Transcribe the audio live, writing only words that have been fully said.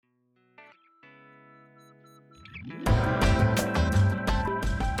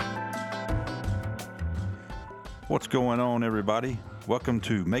What's going on, everybody? Welcome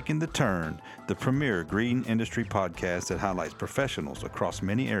to Making the Turn, the premier green industry podcast that highlights professionals across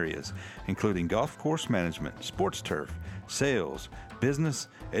many areas, including golf course management, sports turf, sales, business,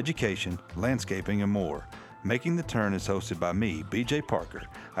 education, landscaping, and more. Making the Turn is hosted by me, BJ Parker.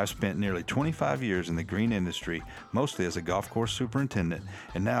 I've spent nearly 25 years in the green industry, mostly as a golf course superintendent,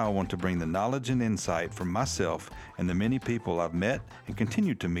 and now I want to bring the knowledge and insight from myself and the many people I've met and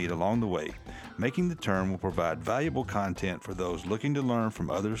continue to meet along the way. Making the Turn will provide valuable content for those looking to learn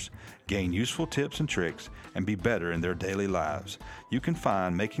from others, gain useful tips and tricks, and be better in their daily lives. You can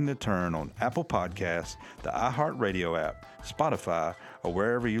find Making the Turn on Apple Podcasts, the iHeartRadio app, Spotify, or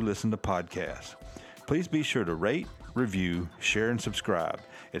wherever you listen to podcasts. Please be sure to rate, review, share, and subscribe.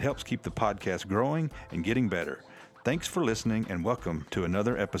 It helps keep the podcast growing and getting better. Thanks for listening, and welcome to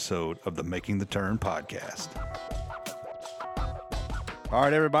another episode of the Making the Turn podcast. All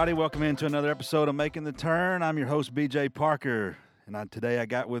right, everybody, welcome into another episode of Making the Turn. I'm your host, BJ Parker, and today I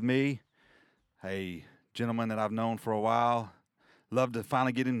got with me a gentleman that I've known for a while. Love to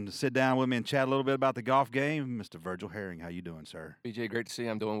finally get him to sit down with me and chat a little bit about the golf game. Mr. Virgil Herring, how you doing, sir? BJ, great to see you.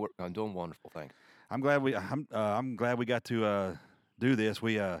 I'm doing wonderful, thanks. I'm glad we got to do this.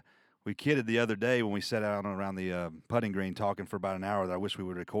 We kidded the other day when we sat out around the putting green talking for about an hour that I wish we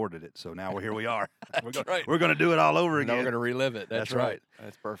would have recorded it. So now here we are. We're going to do it all over again. Now we're going to relive it. That's right.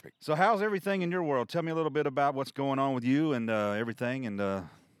 That's perfect. So how's everything in your world? Tell me a little bit about what's going on with you and everything. And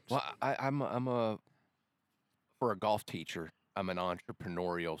well, for a golf teacher, I'm an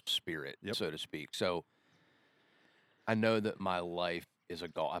entrepreneurial spirit, so to speak. So I know that my life is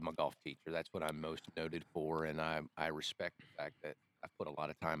I'm a golf teacher. That's what I'm most noted for, and I respect the fact that I put a lot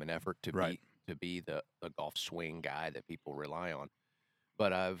of time and effort to be the golf swing guy that people rely on.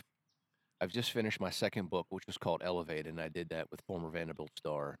 But I've just finished my second book, which was called Elevate, and I did that with former Vanderbilt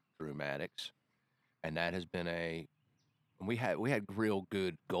star Drew Maddox, and that has been we had real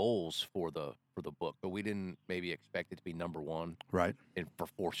good goals for the book, but we didn't maybe expect it to be number one for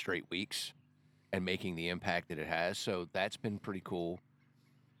 4 straight weeks and making the impact that it has. So that's been pretty cool.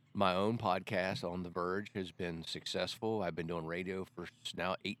 My own podcast, On the Verge, has been successful. I've been doing radio for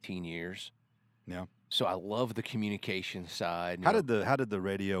now 18 years. Yeah. So I love the communication side. How did the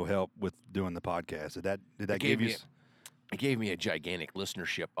radio help with doing the podcast? Did that give you? It gave me a gigantic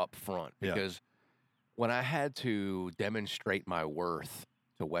listenership up front because when I had to demonstrate my worth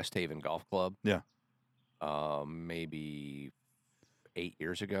to West Haven Golf Club, maybe 8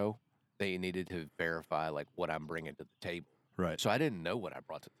 years ago, they needed to verify like what I'm bringing to the table. Right. So I didn't know what I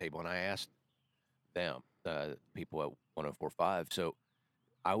brought to the table, and I asked them, people at 104.5. So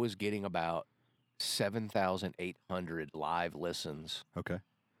I was getting about 7,800 live listens. Okay.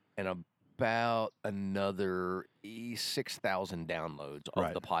 And about another 6,000 downloads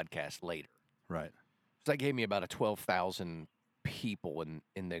of the podcast later. Right. So that gave me about 12,000 people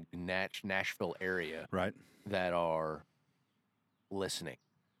in the Nashville area that are listening.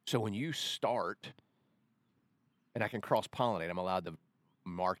 So when you start, and I can cross-pollinate, I'm allowed to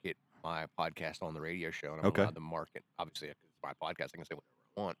market my podcast on the radio show, and I'm allowed to market, obviously, it's my podcast, I can say whatever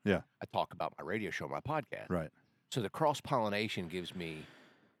I want. Yeah. I talk about my radio show, my podcast. Right. So the cross-pollination gives me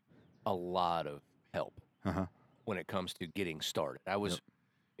a lot of help when it comes to getting started. I was,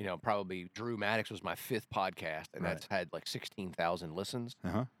 probably Drew Maddox was my 5th podcast, and that's had like 16,000 listens.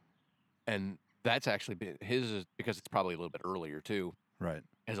 And that's actually been, his is, because it's probably a little bit earlier too,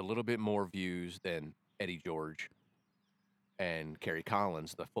 has a little bit more views than Eddie George and Kerry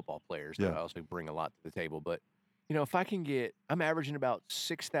Collins, the football players that I also bring a lot to the table. But, if I can I'm averaging about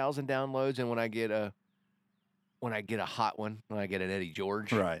 6,000 downloads, and when I get a hot one, when I get an Eddie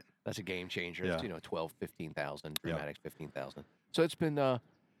George, that's a game changer. It's, 12, 15,000, Dramatics 15,000. So it's been,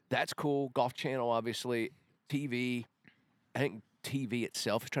 that's cool. Golf Channel, obviously. TV, I think TV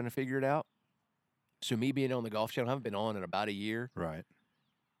itself is trying to figure it out. So me being on the Golf Channel, I haven't been on in about a year. Right.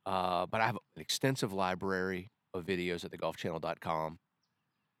 But I have an extensive library of videos at thegolfchannel.com.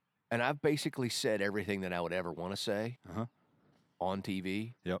 And I've basically said everything that I would ever want to say on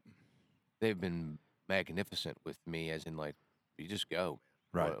TV. Yep. They've been magnificent with me, as in, like, you just go.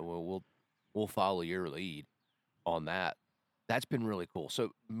 Right. We'll follow your lead on that. That's been really cool.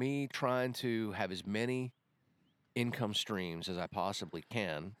 So me trying to have as many income streams as I possibly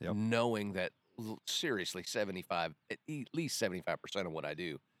can, knowing that seriously at least 75% of what I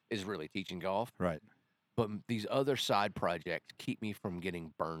do is really teaching golf. Right. But these other side projects keep me from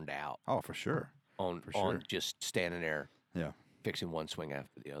getting burned out. Oh, for sure. On just standing there, fixing one swing after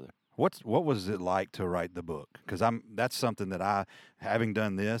the other. What was it like to write the book? Because that's something that having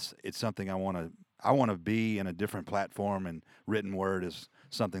done this, it's something I want to be in a different platform, and written word is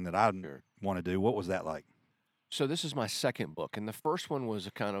something that I want to do. What was that like? So this is my second book, and the first one was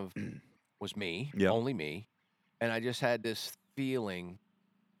a kind of was me, Yep. only me, and I just had this feeling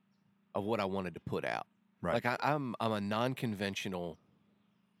of what I wanted to put out. Right. Like I'm a non-conventional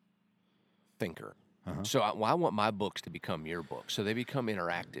thinker, Uh-huh. so I want my books to become your books, so they become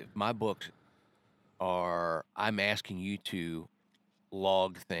interactive. My books are I'm asking you to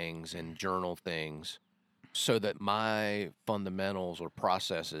log things and journal things so that my fundamentals or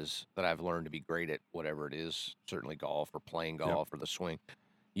processes that I've learned to be great at whatever it is, certainly golf or playing golf or the swing,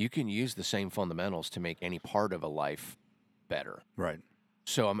 you can use the same fundamentals to make any part of a life better. Right.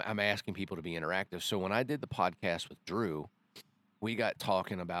 So I'm asking people to be interactive. So when I did the podcast with Drew, we got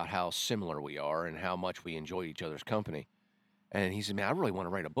talking about how similar we are and how much we enjoy each other's company. And he said, "Man, I really want to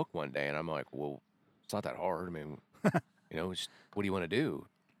write a book one day." And I'm like, "Well, it's not that hard. I mean, what do you want to do?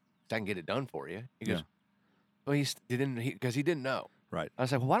 I can get it done for you." He goes, Yeah. "Well, because he didn't know." Right. I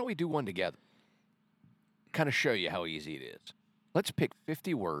was like, "Well, why don't we do one together? Kind of show you how easy it is. Let's pick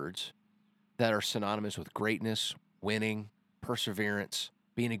 50 words that are synonymous with greatness, winning, perseverance,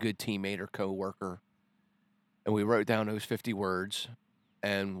 being a good teammate or coworker." And we wrote down those 50 words,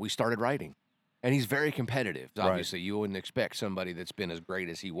 and we started writing. And he's very competitive. Right. Obviously, you wouldn't expect somebody that's been as great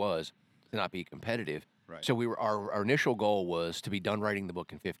as he was to not be competitive. Right. So our initial goal was to be done writing the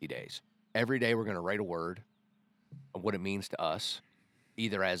book in 50 days. Every day we're going to write a word of what it means to us,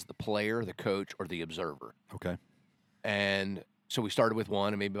 either as the player, the coach, or the observer. Okay. And so we started with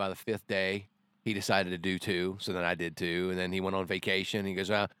one, and maybe by the fifth day, he decided to do two. So then I did two, and then he went on vacation. He goes,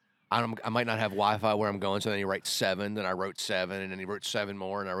 I might not have Wi-Fi where I'm going, so then he writes 7, then I wrote 7, and then he wrote 7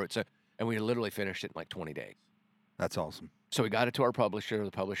 more, and I wrote 7, and we literally finished it in like 20 days. That's awesome. So we got it to our publisher.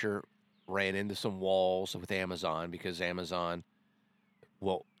 The publisher ran into some walls with Amazon because it's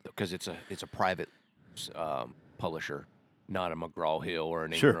a private publisher, not a McGraw-Hill or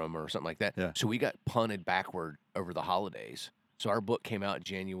an Sure. Ingram or something like that. Yeah. So we got punted backward over the holidays. So our book came out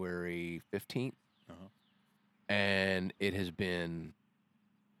January 15th, and it has been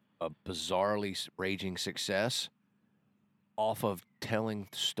a bizarrely raging success off of telling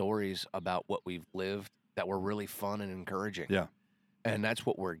stories about what we've lived that were really fun and encouraging. Yeah. And that's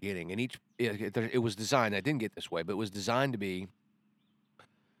what we're getting. And it was designed, I didn't get this way, but it was designed to be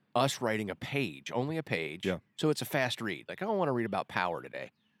us writing a page, only a page. Yeah. So it's a fast read. Like, I don't want to read about power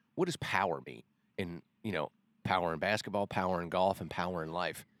today. What does power mean? In, power in basketball, power in golf, and power in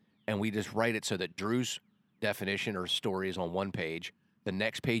life. And we just write it so that Drew's definition or story is on one page. The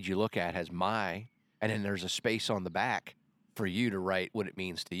next page you look at has and then there's a space on the back for you to write what it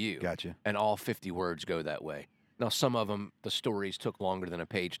means to you. Gotcha. And all 50 words go that way. Now, some of them, the stories took longer than a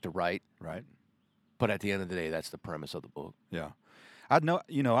page to write. Right. But at the end of the day, that's the premise of the book. Yeah. I know,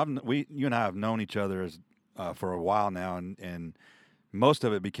 you and I have known each other for a while now, and most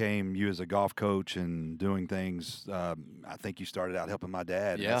of it became you as a golf coach and doing things. I think you started out helping my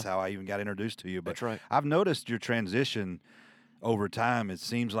dad. Yeah. That's how I even got introduced to you. But That's right. I've noticed your transition over time. It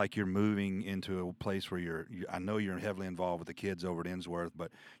seems like you're moving into a place where I know you're heavily involved with the kids over at Innsworth,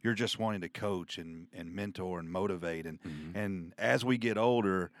 but you're just wanting to coach and mentor and motivate. And as we get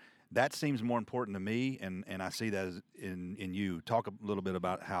older, that seems more important to me, and I see that as in you. Talk a little bit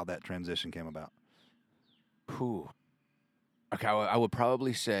about how that transition came about. Whew. Okay, I would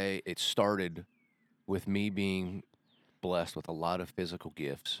probably say it started with me being blessed with a lot of physical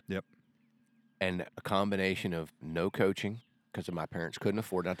gifts. Yep. And a combination of no coaching, because my parents couldn't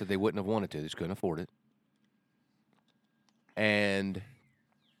afford it. Not that they wouldn't have wanted to, they just couldn't afford it. And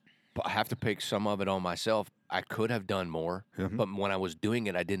I have to pick some of it on myself. I could have done more, but when I was doing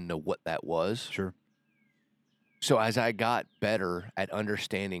it, I didn't know what that was. Sure. So as I got better at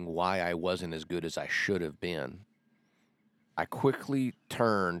understanding why I wasn't as good as I should have been, I quickly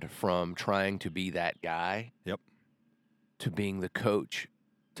turned from trying to be that guy to being the coach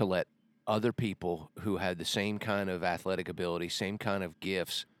to let other people who had the same kind of athletic ability, same kind of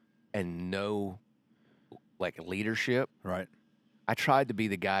gifts, and no leadership. Right. I tried to be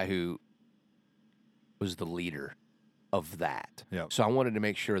the guy who was the leader of that. Yep. So I wanted to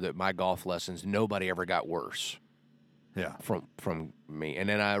make sure that my golf lessons, nobody ever got worse. Yeah. From me. And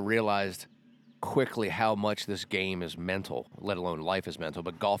then I realized quickly how much this game is mental, let alone life is mental,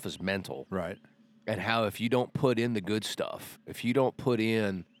 but golf is mental. Right. And how if you don't put in the good stuff, if you don't put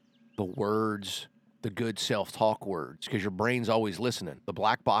in the words, the good self-talk words, because your brain's always listening. The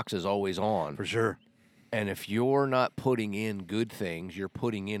black box is always on. For sure. And if you're not putting in good things, you're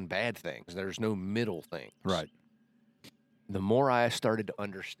putting in bad things. There's no middle things. Right. The more I started to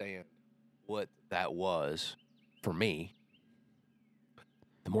understand what that was for me,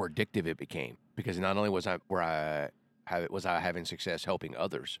 the more addictive it became. Because not only was I where I was I having success helping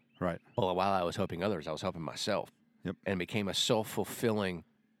others? Right. Well, while I was helping others, I was helping myself. Yep. And it became a self-fulfilling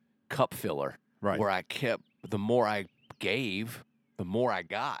cup filler. Right. Where I kept, the more I gave, the more I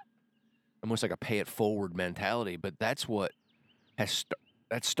got. Almost like a pay it forward mentality. But that's what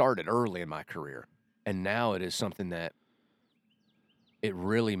that started early in my career. And now it is something that it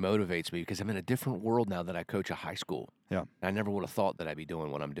really motivates me because I'm in a different world now that I coach a high school. Yeah. I never would have thought that I'd be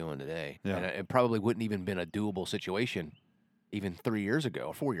doing what I'm doing today. Yeah. And it probably wouldn't even been a doable situation even 3 years ago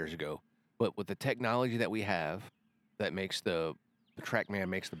or 4 years ago. But with the technology that we have that makes the TrackMan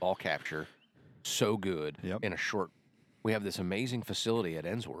makes the ball capture so good in a short, we have this amazing facility at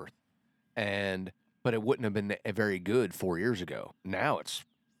Ensworth. But it wouldn't have been very good 4 years ago. Now it's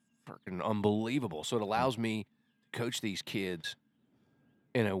freaking unbelievable. So it allows me to coach these kids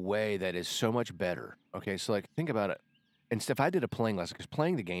in a way that is so much better. Okay, so like think about it. And if I did a playing lesson, because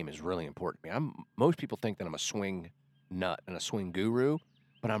playing the game is really important to me. Most people think that I'm a swing nut and a swing guru,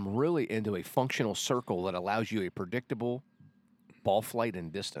 but I'm really into a functional circle that allows you a predictable ball flight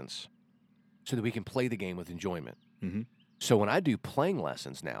and distance so that we can play the game with enjoyment. Mm-hmm. So when I do playing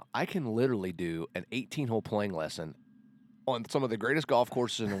lessons now, I can literally do an 18-hole playing lesson on some of the greatest golf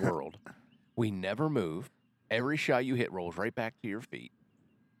courses in the world. We never move. Every shot you hit rolls right back to your feet.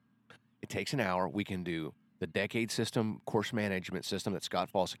 It takes an hour. We can do the decade system, course management system that Scott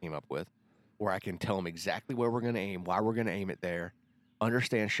Fawcett came up with, where I can tell them exactly where we're going to aim, why we're going to aim it there,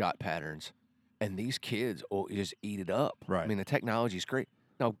 understand shot patterns, and these kids just eat it up. Right. I mean, the technology is great.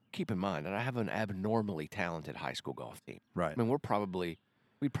 Now, keep in mind that I have an abnormally talented high school golf team. Right. I mean, we'd probably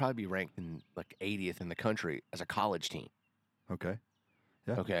be ranked in like 80th in the country as a college team. Okay.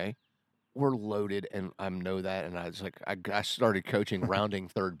 Yeah. Okay. We're loaded, and I know that, and I was like, I started coaching rounding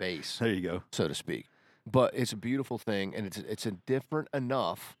third base. There you go. So to speak. But it's a beautiful thing, and it's a different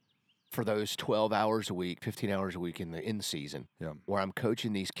enough for those 12 hours a week, 15 hours a week in the season, where I'm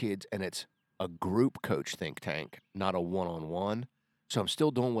coaching these kids, and it's a group coach think tank, not a one-on-one. So I'm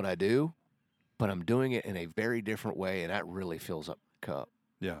still doing what I do, but I'm doing it in a very different way, and that really fills up the cup.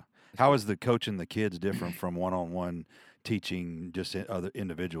 Yeah. How is the coaching the kids different from one-on-one teaching just other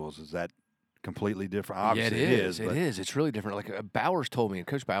individuals? Is that completely different? Obviously, yeah, it is. It is. It's really different. Like Bowers told me, and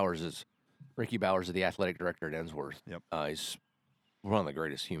Coach Bowers is Ricky Bowers is the athletic director at Ensworth. Yep. He's one of the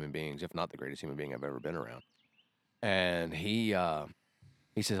greatest human beings, if not the greatest human being I've ever been around. And he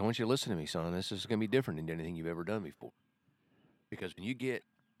says, I want you to listen to me, son. This is going to be different than anything you've ever done before. Because when you get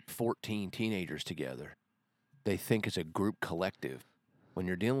 14 teenagers together, they think it's a group collective. When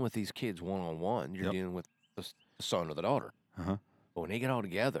you're dealing with these kids one-on-one, you're dealing with the son or the daughter. Uh-huh. But when they get all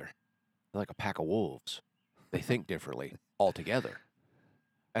together, they're like a pack of wolves. They think differently altogether.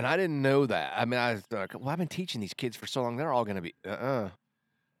 And I didn't know that. I mean, I was like, well, I've been teaching these kids for so long. They're all going to be, How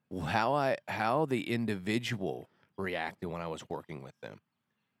the individual reacted when I was working with them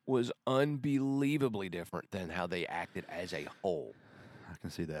was unbelievably different than how they acted as a whole. I can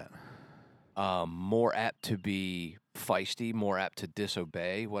see that. More apt to be feisty, more apt to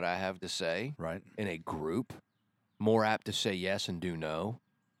disobey what I have to say. Right. In a group. More apt to say yes and do no.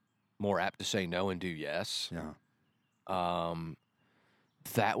 More apt to say no and do yes. Yeah.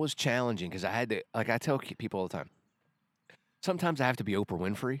 That was challenging because I had to, like I tell people all the time, sometimes I have to be Oprah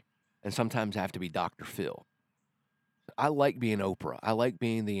Winfrey and sometimes I have to be Dr. Phil. I like being Oprah. I like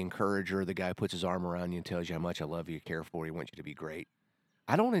being the encourager, the guy who puts his arm around you and tells you how much I love you, care for you, want you to be great.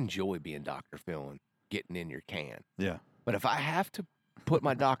 I don't enjoy being Dr. Phil and getting in your can. Yeah. But if I have to put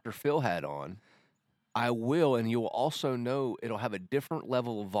my Dr. Phil hat on, I will, and you'll also know it'll have a different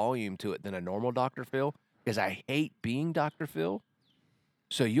level of volume to it than a normal Dr. Phil because I hate being Dr. Phil.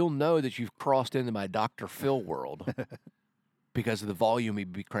 So you'll know that you've crossed into my Dr. Phil world because of the volume may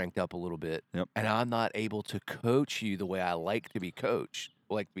be cranked up a little bit. Yep. And I'm not able to coach you the way I like to be coached,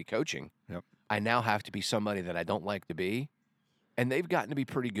 like to be coaching. Yep. I now have to be somebody that I don't like to be. And they've gotten to be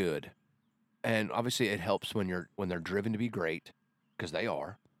pretty good. And obviously it helps when they're driven to be great, because they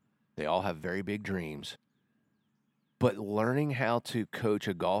are. They all have very big dreams. But learning how to coach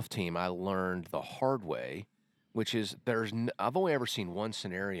a golf team, I learned the hard way, which is I've only ever seen one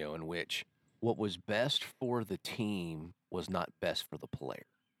scenario in which what was best for the team was not best for the player.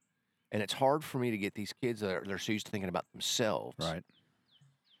 And it's hard for me to get these kids that they're so used to thinking about themselves. Right.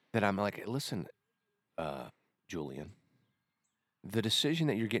 That I'm like, listen, Julian, the decision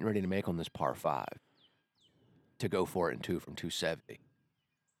that you're getting ready to make on this par 5 to go for it in 2 from 270,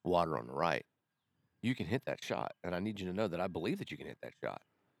 water on the right, you can hit that shot. And I need you to know that I believe that you can hit that shot.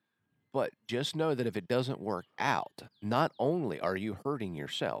 But just know that if it doesn't work out, not only are you hurting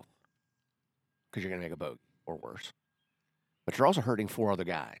yourself, because you're going to make a bogey or worse, but you're also hurting 4 other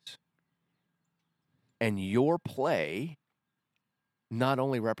guys. And your play not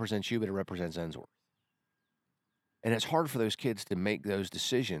only represents you, but it represents Ensworth. And it's hard for those kids to make those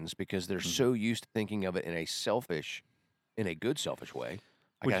decisions because they're so used to thinking of it in a good selfish way.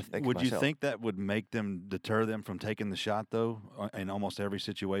 Would you think that would make them deter them from taking the shot, though, in almost every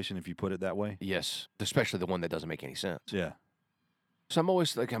situation if you put it that way? Yes, especially the one that doesn't make any sense. Yeah. So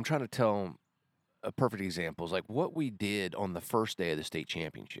I'm trying to tell them a perfect example is like what we did on the first day of the state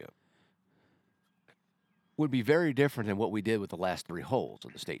championship would be very different than what we did with the last 3 holes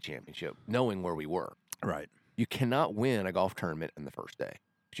of the state championship, knowing where we were. Right. You cannot win a golf tournament in the first day,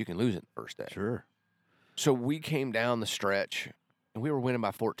 but you can lose it the first day. Sure. So we came down the stretch, and we were winning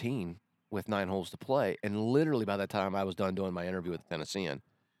by 14 with 9 holes to play. And literally by that time I was done doing my interview with the Tennessean,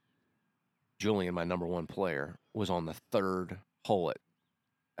 Julian, my number 1 player, was on the 3rd hole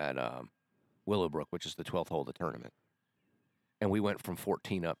at Willowbrook, which is the 12th hole of the tournament. And we went from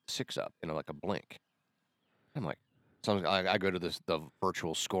 14 up to 6 up in like a blink. I'm like, so I go to the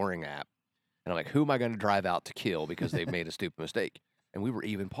virtual scoring app, and I'm like, who am I going to drive out to kill because they've made a stupid mistake? And we were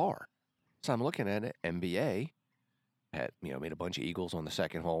even par. So I'm looking at it. NBA had made a bunch of eagles on the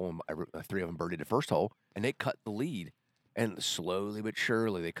 2nd hole, and 3 of them birdied the 1st hole, and they cut the lead. And slowly but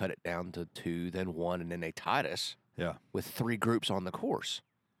surely, they cut it down to 2, then 1, and then they tied us with 3 groups on the course.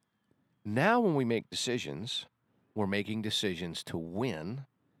 Now when we make decisions, we're making decisions to win.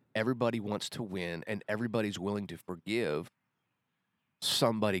 Everybody wants to win, and everybody's willing to forgive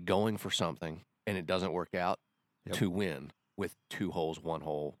somebody going for something, and it doesn't work out to win with 2 holes, 1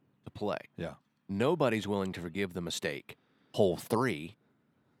 hole to play. Yeah. Nobody's willing to forgive the mistake, hole 3,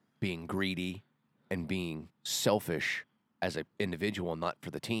 being greedy and being selfish as an individual, not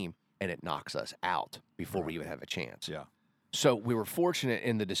for the team, and it knocks us out before we even have a chance. Yeah. So we were fortunate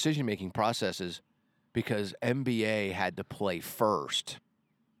in the decision-making processes because NBA had to play first.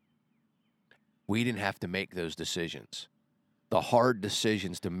 We didn't have to make those decisions. The hard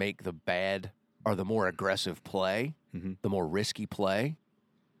decisions to make the bad or the more aggressive play, the more risky play,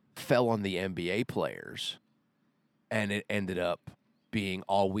 fell on the NBA players, and it ended up being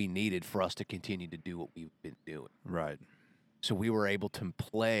all we needed for us to continue to do what we've been doing. Right. So we were able to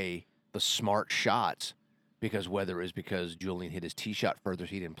play the smart shots because whether it was because Julian hit his tee shot further,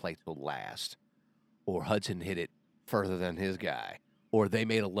 he didn't play till last, or Hudson hit it further than his guy, or they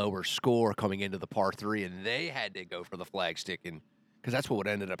made a lower score coming into the par 3 and they had to go for the flag stick. And because that's what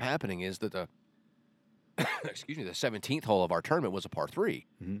ended up happening is that the 17th hole of our tournament was a par 3.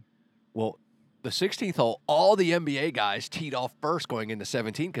 Well, the 16th hole, all the NBA guys teed off first going into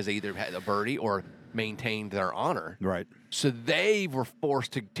 17 because they either had a birdie or maintained their honor. Right. So they were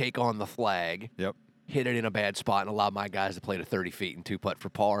forced to take on the flag, hit it in a bad spot, and allow my guys to play to 30 feet and 2-putt for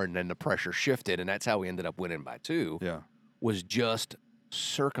par, and then the pressure shifted, and that's how we ended up winning by 2. Yeah. Was just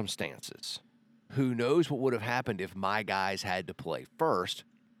circumstances. Who knows what would have happened if my guys had to play first,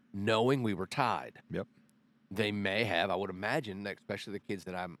 knowing we were tied. Yep. They may have, I would imagine, especially the kids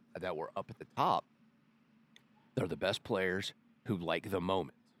that were up at the top, they're the best players who like the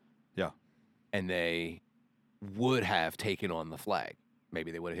moment. Yeah. And they would have taken on the flag.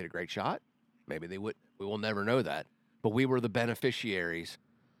 Maybe they would have hit a great shot. Maybe they would. We will never know that. But we were the beneficiaries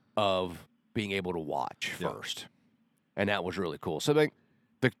of being able to watch first. And that was really cool. So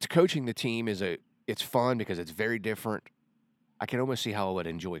coaching the team it's fun because it's very different. I can almost see how I would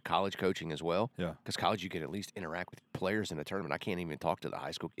enjoy college coaching as well. Yeah. Because college, you can at least interact with players in a tournament. I can't even talk to the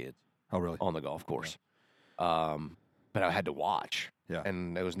high school kids. Oh, really? On the golf course. Yeah. But I had to watch. Yeah.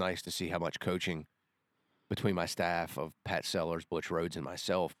 And it was nice to see how much coaching between my staff of Pat Sellers, Butch Rhodes, and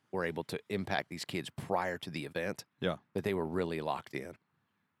myself were able to impact these kids prior to the event. Yeah. That they were really locked in.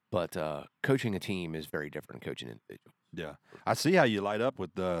 But coaching a team is very different than coaching an individual. Yeah. I see how you light up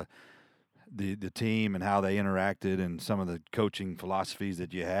with the team and how they interacted and some of the coaching philosophies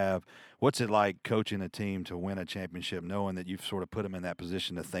that you have. What's it like coaching a team to win a championship, knowing that you've sort of put them in that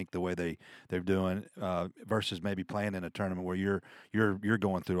position to think the way they're doing, versus maybe playing in a tournament where you're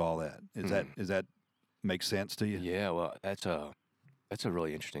going through all that? Is that make sense to you? Yeah, well, that's a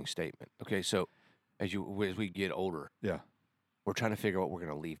really interesting statement. Okay, so as we get older, we're trying to figure out what we're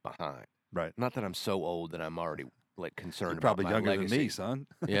going to leave behind. Right. Not that I'm so old that I'm already concerned You're probably about my younger legacy. than me, son.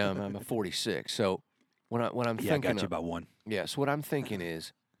 Yeah, I'm 46. So when I'm thinking, I got you by one. Yeah, so what I'm thinking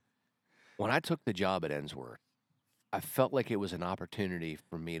is, when I took the job at Ensworth, I felt like it was an opportunity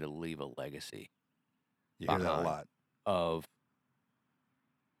for me to leave a legacy. You hear that a lot. Of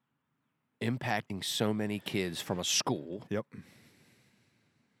impacting so many kids from a school. Yep.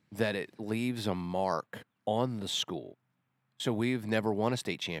 That it leaves a mark on the school. So we've never won a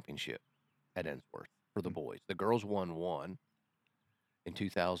state championship at Ensworth for the boys. The girls won one. in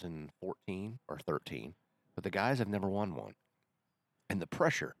 2014 or 13, but the guys have never won one. And the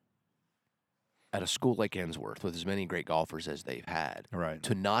pressure at a school like Ensworth, with as many great golfers as they've had, Right.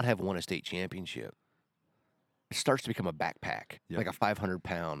 to not have won a state championship, it starts to become a backpack, Yep. like a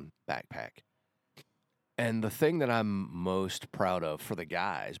 500-pound backpack. And the thing that I'm most proud of for the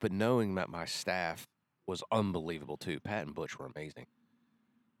guys, but knowing that my staff was unbelievable too, Pat and Butch were amazing,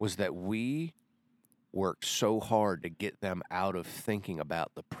 was that we worked so hard to get them out of thinking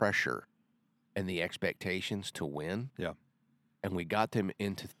about the pressure and the expectations to win. Yeah. And we got them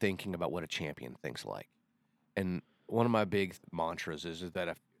into thinking about what a champion thinks like. And one of my big mantras is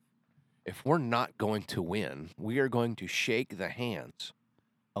that if we're not going to win, we are going to shake the hands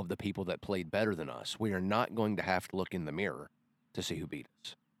of the people that played better than us. We are not going to have to look in the mirror to see who beat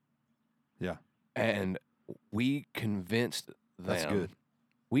us. Yeah. And we convinced them. That's good.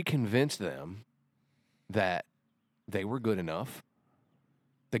 We convinced them that they were good enough,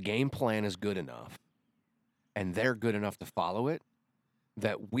 the game plan is good enough, and they're good enough to follow it,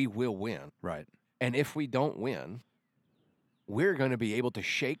 that we will win. Right. And if we don't win, we're going to be able to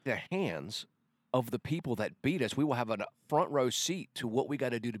shake the hands of the people that beat us. We will have a front row seat to what we got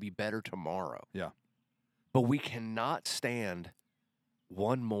to do to be better tomorrow. Yeah. But we cannot stand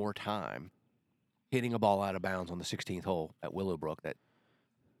one more time hitting a ball out of bounds on the 16th hole at Willowbrook, that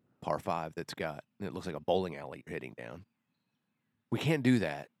par 5 that's got, and it looks like a bowling alley you're hitting down. We can't do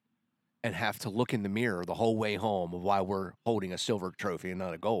that and have to look in the mirror the whole way home of why we're holding a silver trophy and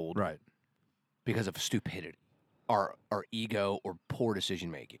not a gold. Right. Because of stupidity, our ego, or poor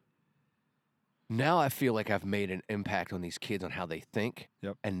decision making. Now I feel like I've made an impact on these kids on how they think.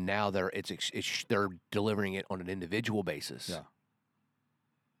 Yep. And now they're delivering it on an individual basis. Yeah.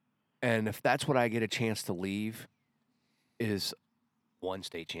 And if that's what I get a chance to leave, is one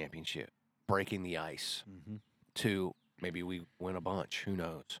state championship, breaking the ice, to maybe we win a bunch. Who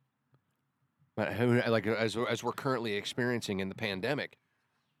knows? But as we're currently experiencing in the pandemic,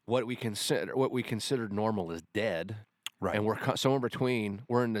 what we considered normal is dead. Right. And we're somewhere between.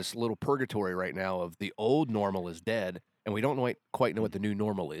 We're in this little purgatory right now of the old normal is dead, and we don't quite know what the new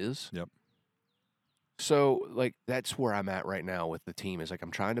normal is. Yep. So, like, that's where I'm at right now with the team. Is like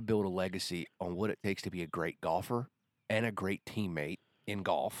I'm trying to build a legacy on what it takes to be a great golfer and a great teammate in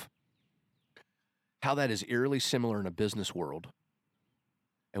golf. How that is eerily similar in a business world,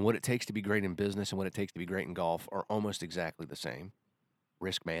 and what it takes to be great in business and what it takes to be great in golf are almost exactly the same.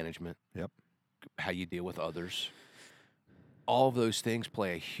 Risk management. Yep. How you deal with others. All of those things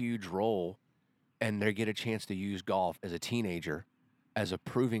play a huge role, and they get a chance to use golf as a teenager as a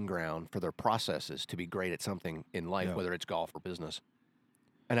proving ground for their processes to be great at something in life, whether it's golf or business.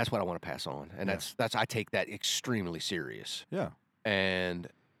 And that's what I want to pass on. And that's I take that extremely serious. Yeah. And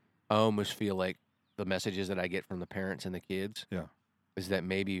I almost feel like the messages that I get from the parents and the kids is that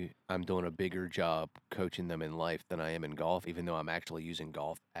maybe I'm doing a bigger job coaching them in life than I am in golf, even though I'm actually using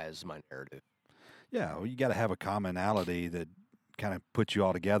golf as my narrative. Yeah, well, you got to have a commonality that kind of puts you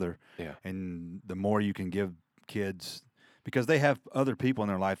all together. Yeah. And the more you can give kids, because they have other people in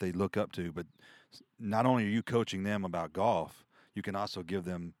their life they look up to, but not only are you coaching them about golf, you can also give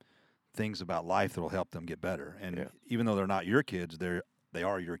them things about life that will help them get better. And even though they're not your kids, they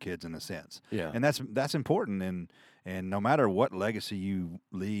are your kids in a sense. Yeah. And that's important. And no matter what legacy you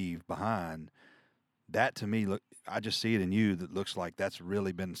leave behind, that to me, I just see it in you that looks like that's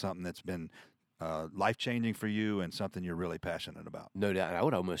really been something that's been life-changing for you and something you're really passionate about. No doubt. And I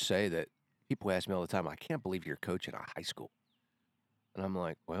would almost say that people ask me all the time, I can't believe you're coaching a high school. And I'm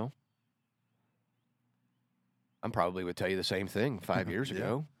like, well, I probably would tell you the same thing 5 years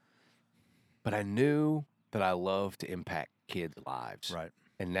ago. But I knew that I love to impact kids' lives. Right.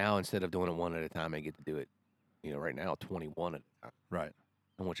 And now instead of doing it one at a time, I get to do it, right now, 21 at a time. Right.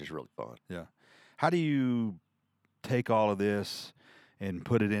 And which is really fun. Yeah. How do you take all of this and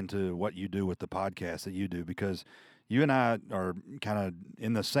put it into what you do with the podcast that you do? Because you and I are kind of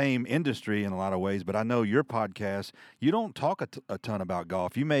in the same industry in a lot of ways, but I know your podcast, you don't talk a ton about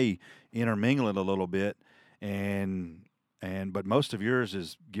golf. You may intermingle it a little bit, but most of yours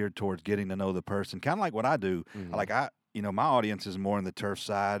is geared towards getting to know the person, kind of like what I do. Mm-hmm. Like my audience is more in the turf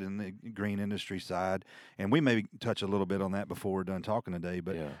side and the green industry side, and we may touch a little bit on that before we're done talking today,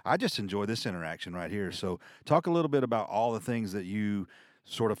 but I just enjoy this interaction right here. So talk a little bit about all the things that you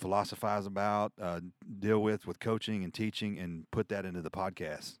sort of philosophize about, deal with coaching and teaching, and put that into the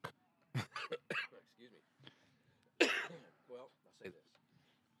podcast. Excuse me. Well, I'll say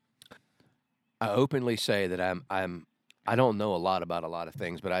this. I openly say that I don't know a lot about a lot of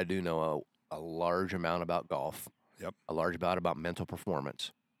things, but I do know a large amount about golf. Yep. A large amount about mental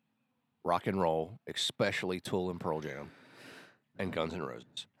performance, rock and roll, especially Tool and Pearl Jam, and Guns N'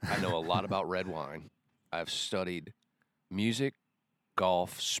 Roses. I know a lot about red wine. I've studied music,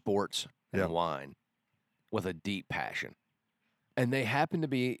 golf, sports, and wine with a deep passion. And they happen to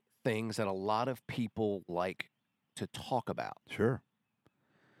be things that a lot of people like to talk about. Sure.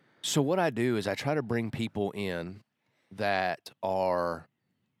 So what I do is I try to bring people in that are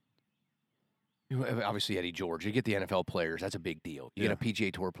obviously Eddie George. You get the NFL players, that's a big deal. You get a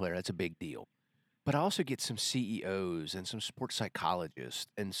PGA Tour player, that's a big deal. But I also get some CEOs and some sports psychologists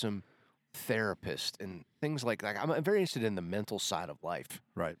and some therapists and things like that. I'm very interested in the mental side of life.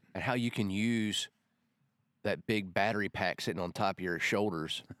 Right. And how you can use that big battery pack sitting on top of your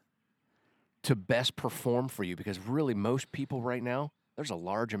shoulders to best perform for you. Because really, most people right now, there's a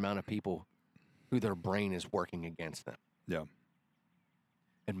large amount of people who their brain is working against them. Yeah.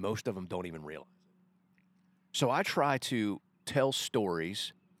 And most of them don't even realize it. So I try to tell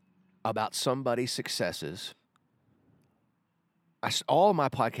stories about somebody's successes. All of my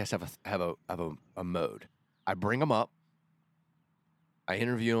podcasts have a mode. I bring them up. I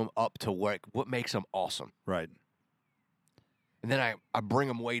interview them up to what makes them awesome. Right. And then I bring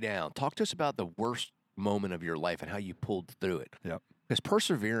them way down. Talk to us about the worst moment of your life and how you pulled through it. Yep. Because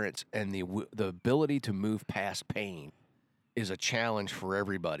perseverance and the ability to move past pain is a challenge for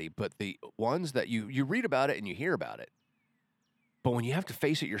everybody. But the ones that you read about it and you hear about it, but when you have to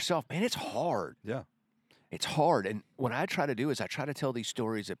face it yourself, man, it's hard. Yeah. It's hard. And what I try to do is I try to tell these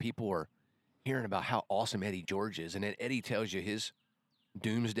stories that people are hearing about how awesome Eddie George is. And then Eddie tells you his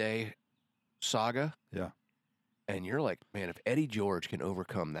doomsday saga. Yeah. And you're like, man, if Eddie George can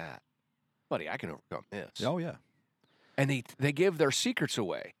overcome that, buddy, I can overcome this. Oh, yeah. And they give their secrets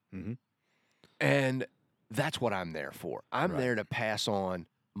away. Mm-hmm. And that's what I'm there for. I'm there to pass on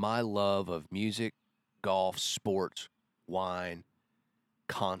my love of music, golf, sports, wine,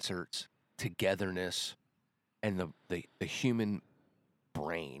 concerts, togetherness, and the human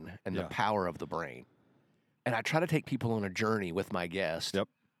brain and the power of the brain. And I try to take people on a journey with my guest,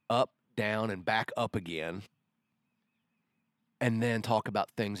 up, down, and back up again, and then talk about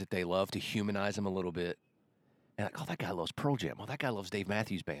things that they love to humanize them a little bit. And like, oh, that guy loves Pearl Jam. Oh, that guy loves Dave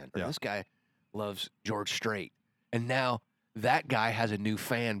Matthews Band. Or this guy loves George Strait. And now that guy has a new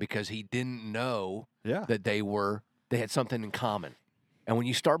fan because he didn't know that they had something in common. And when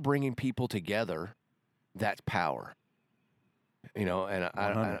you start bringing people together, that's power. You know,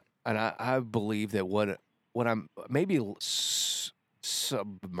 and I believe that what I'm maybe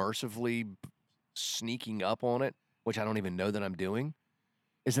submersively sneaking up on it, which I don't even know that I'm doing,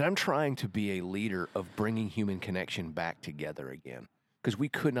 is that I'm trying to be a leader of bringing human connection back together again. Because we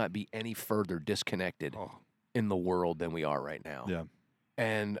could not be any further disconnected in the world than we are right now. Yeah.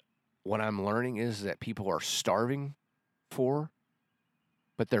 And what I'm learning is that people are starving for,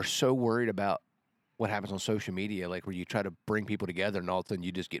 but they're so worried about what happens on social media, like where you try to bring people together and all of a sudden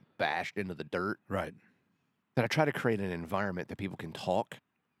you just get bashed into the dirt. Right. That I try to create an environment that people can talk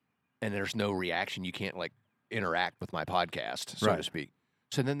and there's no reaction. You can't like interact with my podcast, so to speak.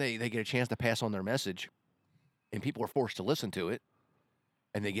 So then they get a chance to pass on their message and people are forced to listen to it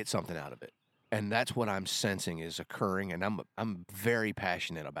and they get something out of it. And that's what I'm sensing is occurring. And I'm very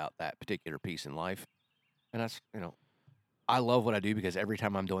passionate about that particular piece in life. And that's, I love what I do because every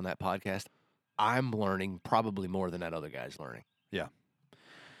time I'm doing that podcast, I'm learning probably more than that other guy's learning. Yeah.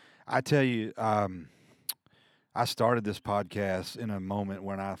 I tell you, I started this podcast in a moment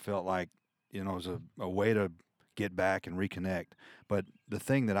when I felt like, it was a way to get back and reconnect. But the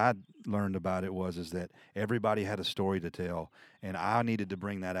thing that I learned about it is that everybody had a story to tell, and I needed to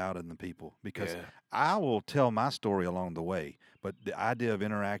bring that out in the people because I will tell my story along the way. But the idea of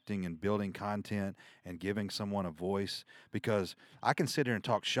interacting and building content and giving someone a voice, because I can sit here and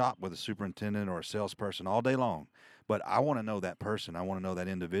talk shop with a superintendent or a salesperson all day long, but I want to know that person. I want to know that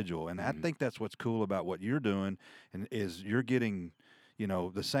individual. And I think that's what's cool about what you're doing, and is you're getting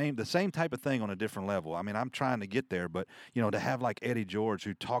the same type of thing on a different level. I mean, I'm trying to get there, but to have like Eddie George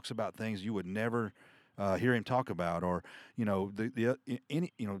who talks about things you would never hear him talk about, or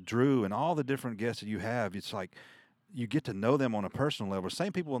Drew and all the different guests that you have, it's like you get to know them on a personal level.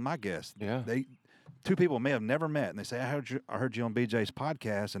 Same people with my guests. Yeah, two people may have never met, and they say, I heard you on BJ's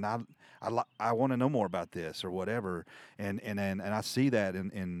podcast, and I want to know more about this or whatever, and I see that,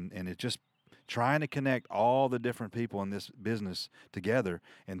 and it just trying to connect all the different people in this business together.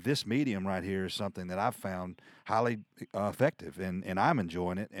 And this medium right here is something that I've found highly effective, and I'm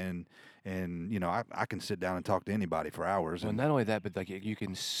enjoying it. And I can sit down and talk to anybody for hours. Well, not only that, but like you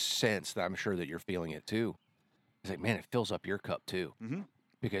can sense that I'm sure that you're feeling it too. It's like, man, it fills up your cup too,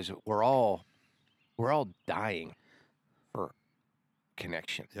 because we're all dying for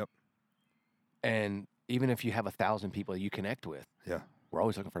connection. Yep. And even if you have 1,000 people you connect with, we're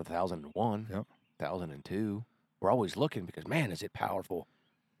always looking for 1,001, 1,002. We're always looking because, man, is it powerful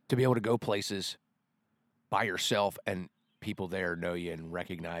to be able to go places by yourself and people there know you and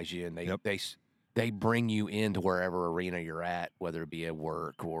recognize you, and they bring you into wherever arena you're at, whether it be at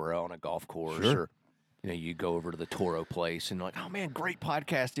work or on a golf course, or you go over to the Toro place and like, oh man, great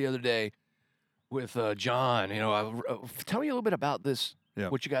podcast the other day with John. Tell me a little bit about this,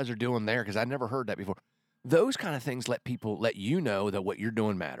 what you guys are doing there, because I've never heard that before. Those kind of things let you know that what you're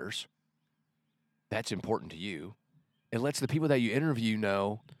doing matters. That's important to you. It lets the people that you interview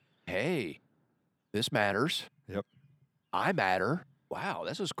know, hey, this matters. Yep. I matter. Wow,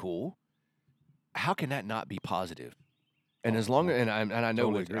 this is cool. How can that not be positive? And I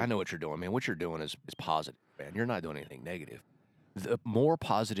know I know what you're doing, man. What you're doing is positive, man. You're not doing anything negative. The more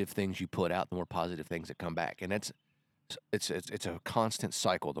positive things you put out, the more positive things that come back, and it's a constant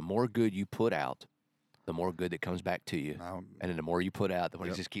cycle. The more good you put out, the more good that comes back to you, and then the more you put out, the more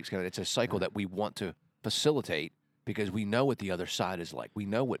it just keeps coming. It's a cycle that we want to facilitate because we know what the other side is like. We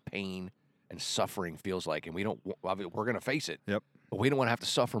know what pain and suffering feels like, and we're going to face it. Yep. But we don't want to have to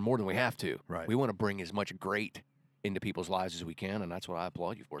suffer more than we have to. Right. We want to bring as much great into people's lives as we can, and that's what I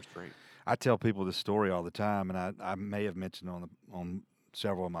applaud you for. It's great. I tell people this story all the time, and I may have mentioned on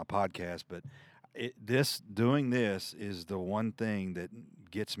several of my podcasts, but doing this is the one thing that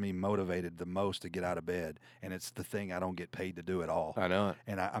gets me motivated the most to get out of bed, and it's the thing I don't get paid to do at all. I know it.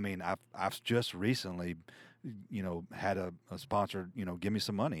 And I've just recently, had a sponsor, give me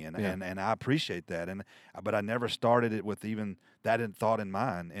some money, and I appreciate that. But I never started it with even that thought in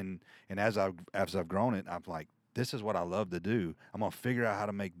mind. And as I've grown it, I'm like, this is what I love to do. I'm gonna figure out how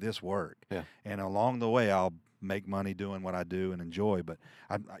to make this work. Yeah. And along the way, I'll make money doing what I do and enjoy. But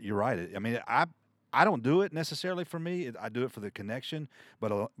you're right. I don't do it necessarily for me. I do it for the connection.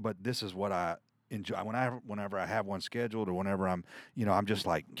 But this is what I enjoy. Whenever I have one scheduled, or whenever I'm just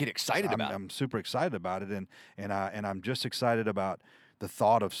like get excited about it. I'm super excited about it, and I'm just excited about the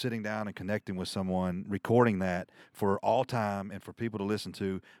thought of sitting down and connecting with someone, recording that for all time and for people to listen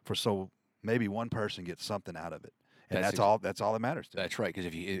to, so maybe one person gets something out of it, and that's all that matters to me. That's right, because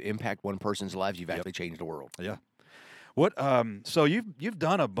if you impact one person's lives, you've actually changed the world. Yeah. What? So you've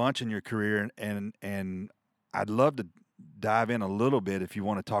done a bunch in your career, and I'd love to dive in a little bit if you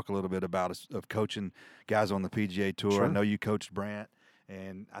want to talk a little bit about of coaching guys on the PGA Tour. Sure. I know you coached Brandt,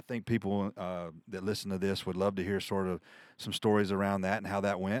 and I think people that listen to this would love to hear sort of some stories around that and how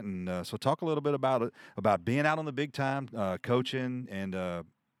that went. And so talk a little bit about being out on the big time, coaching, and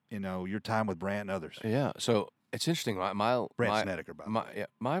your time with Brandt and others. Yeah. So it's interesting. Brandt Snedeker, by the way.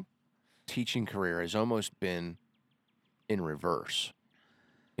 My teaching career has almost been in reverse,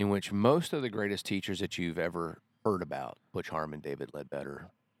 in which most of the greatest teachers that you've ever heard about, Butch Harmon, David Ledbetter,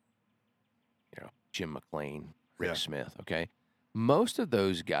 Jim McLean, Rick Smith, okay? Most of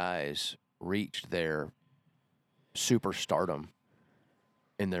those guys reached their superstardom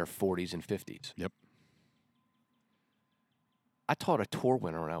in their 40s and 50s. Yep. I taught a tour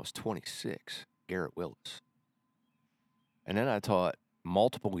winner when I was 26, Garrett Willis. And then I taught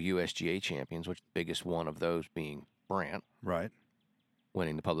multiple USGA champions, which the biggest one of those being Brandt. Right.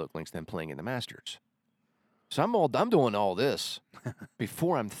 Winning the Public Links, then playing in the Masters. So I'm doing all this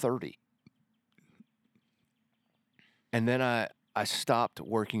before I'm 30. And then I stopped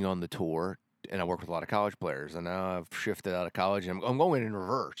working on the tour, and I worked with a lot of college players. And now I've shifted out of college, and I'm going in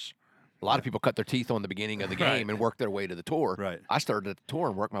reverse. A lot of people cut their teeth on the beginning of the game and work their way to the tour. Right. I started at the tour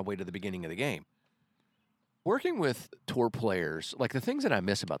and worked my way to the beginning of the game. Working with tour players, like the things that I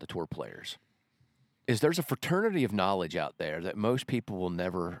miss about the tour players, is there's a fraternity of knowledge out there that most people will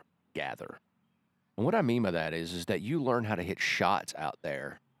never gather. And what I mean by that is that you learn how to hit shots out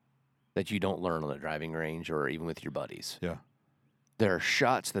there that you don't learn on the driving range or even with your buddies. Yeah. There are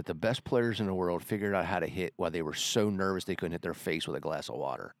shots that the best players in the world figured out how to hit while they were so nervous they couldn't hit their face with a glass of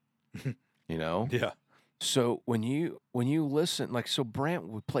water. Yeah. So when you listen,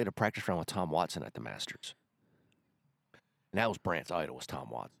 Brandt played a practice round with Tom Watson at the Masters. And that was Brandt's idol, was Tom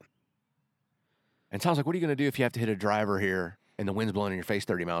Watson. And Tom's like, what are you going to do if you have to hit a driver here and the wind's blowing in your face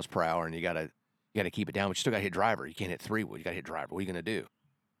 30 miles per hour and you got to keep it down, but you still got to hit driver. You can't hit three-wood. You got to hit driver. What are you going to do?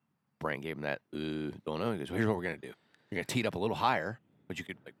 Brandt gave him that, don't know. He goes, well, here's what we're going to do. You're going to tee it up a little higher, but you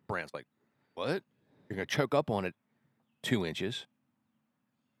could, Brandt's like, what? You're going to choke up on it 2 inches.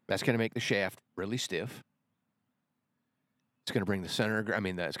 That's going to make the shaft really stiff. It's going to bring it's going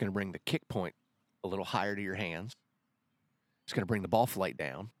to bring the kick point a little higher to your hands. It's going to bring the ball flight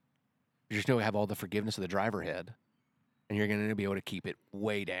down. You're just going to have all the forgiveness of the driver head, and you're going to be able to keep it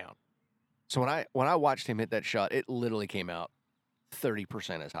way down. So when I watched him hit that shot, it literally came out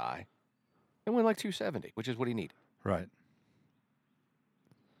 30% as high. and win like 270, which is what he needed. Right.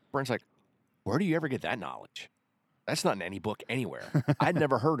 Brent's like, where do you ever get that knowledge? That's not in any book anywhere. I'd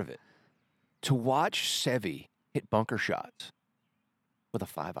never heard of it. To watch Seve hit bunker shots with a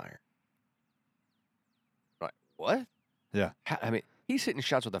 5-iron. Right. What? Yeah. I mean, he's hitting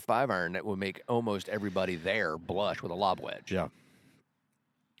shots with a 5-iron that would make almost everybody there blush with a lob wedge. Yeah.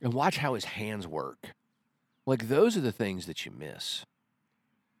 And watch how his hands work. Like, those are the things that you miss.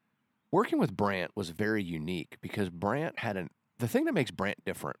 Working with Brant was very unique because Brant had the thing that makes Brant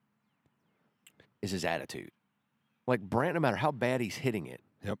different is his attitude. Like, Brant, no matter how bad he's hitting it,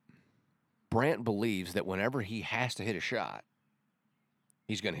 Yep. Brant believes that whenever he has to hit a shot,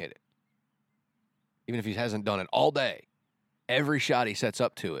 he's going to hit it. Even if he hasn't done it all day, every shot he sets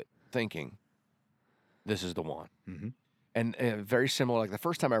up to it, thinking, this is the one. Mm-hmm. And very similar, like the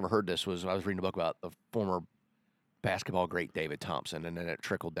first time I ever heard this was I was reading a book about the former basketball great David Thompson, and then it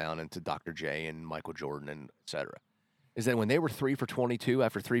trickled down into Dr. J and Michael Jordan and et cetera. Is that when they were 3 for 22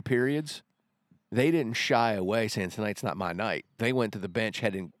 after 3 periods, they didn't shy away saying, tonight's not my night. They went to the bench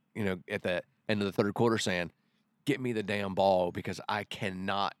heading, at the end of the third quarter saying, get me the damn ball because I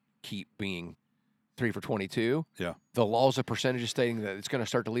cannot keep being 3 for 22. Yeah. The laws of percentages stating that it's going to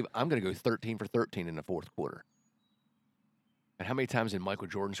start to leave. I'm going to go 13 for 13 in the fourth quarter. And how many times did Michael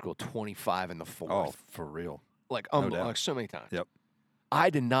Jordan score 25 in the fourth? Oh, for real. Like, No doubt. like so many times. Yep.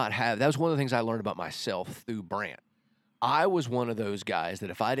 I did not have, that was one of the things I learned about myself through Brant. I was one of those guys that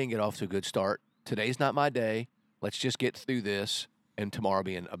if I didn't get off to a good start, today's not my day. Let's just get through this and tomorrow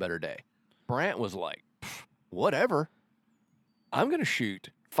being a better day. Brant was like, whatever. I'm going to shoot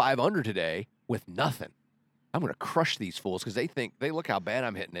 5 under today with nothing. I'm going to crush these fools because they look how bad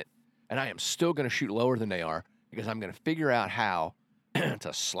I'm hitting it. And I am still going to shoot lower than they are because I'm going to figure out how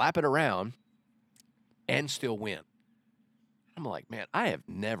to slap it around and still win. I'm like, man, I have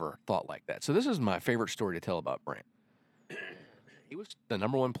never thought like that. So this is my favorite story to tell about Brant. He was the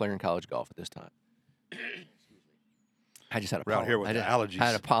 #1 player in college golf at this time. I just had a We're out here with the allergies. I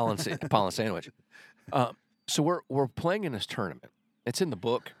had a pollen sandwich. So we're playing in this tournament. It's in the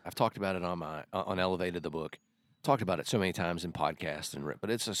book. I've talked about it on Elevated, the book. Talked about it so many times in podcasts but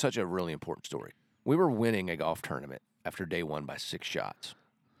it's such a really important story. We were winning a golf tournament after day 1 by 6 shots.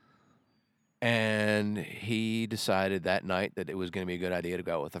 And he decided that night that it was going to be a good idea to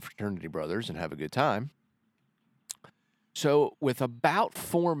go out with the fraternity brothers and have a good time. So with about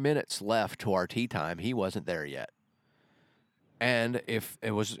 4 minutes left to our tee time, he wasn't there yet. And if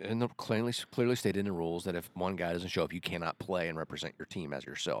it was clearly stated in the rules that if one guy doesn't show up, you cannot play and represent your team as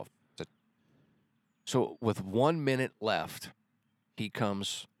yourself. So with 1 minute left, he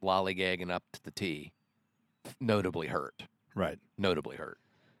comes lollygagging up to the tee, notably hurt. Right. Notably hurt.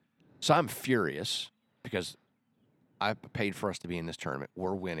 So I'm furious because I paid for us to be in this tournament.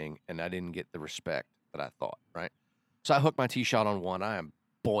 We're winning, and I didn't get the respect that I thought, right? So I hook my tee shot on one. I am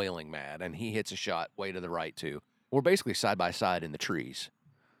boiling mad, and he hits a shot way to the right, too. We're basically side by side in the trees.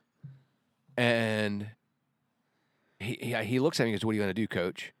 And he looks at me and goes, what are you going to do,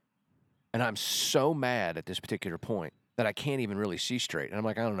 coach? And I'm so mad at this particular point that I can't even really see straight. And I'm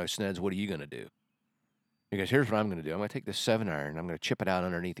like, I don't know, Sneds, what are you going to do? He goes, here's what I'm going to do. I'm going to take this 7-iron. I'm going to chip it out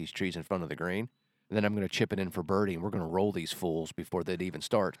underneath these trees in front of the green. And then I'm going to chip it in for birdie. And we're going to roll these fools before they'd even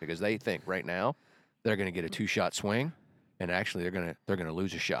start because they think right now they're going to get a 2-shot swing. And actually they're going to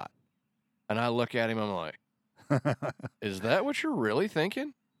lose a shot. And I look at him. I'm like, is that what you're really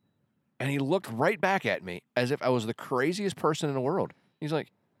thinking? And he looked right back at me as if I was the craziest person in the world. He's like,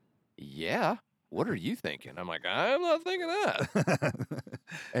 yeah, what are you thinking? I'm like, I'm not thinking that.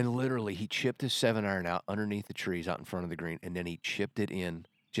 And literally, he chipped his 7-iron out underneath the trees out in front of the green, and then he chipped it in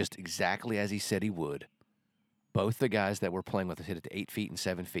just exactly as he said he would. Both the guys that were playing with us hit it to 8 feet and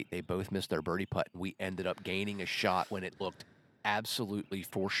 7 feet. They both missed their birdie putt, and we ended up gaining a shot when it looked absolutely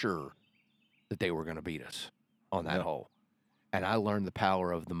for sure that they were going to beat us on that hole. And I learned the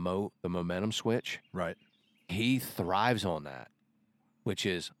power of the momentum switch. Right. He thrives on that, which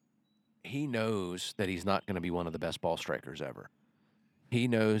is he knows that he's not going to be one of the best ball strikers ever. He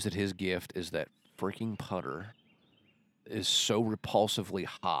knows that his gift is that freaking putter is so repulsively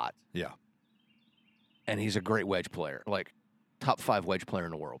hot. Yeah. And he's a great wedge player, like top 5 wedge player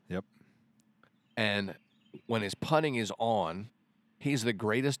in the world. Yep. And when his putting is on, he's the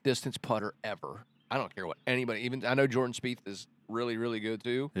greatest distance putter ever. I don't care what anybody, even I know Jordan Spieth is really, really good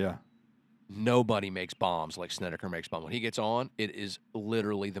too. Yeah. Nobody makes bombs like Snedeker makes bombs. When he gets on, it is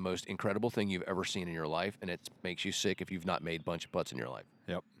literally the most incredible thing you've ever seen in your life, and it makes you sick if you've not made a bunch of putts in your life.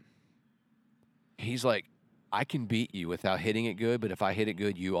 Yep. He's like, I can beat you without hitting it good, but if I hit it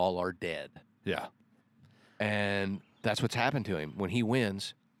good, you all are dead. Yeah. And that's what's happened to him. When he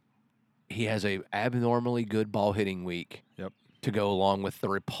wins, he has a abnormally good ball hitting week. Yep. To go along with the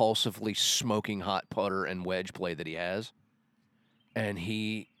repulsively smoking hot putter and wedge play that he has. And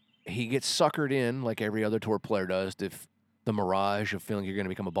he gets suckered in, like every other tour player does, to the mirage of feeling you're going to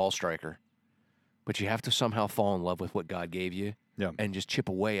become a ball striker. But you have to somehow fall in love with what God gave you and just chip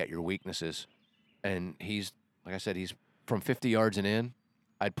away at your weaknesses. And he's, like I said, he's from 50 yards and in.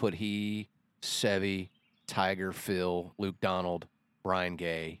 I'd put he, Seve, Tiger, Phil, Luke Donald, Brian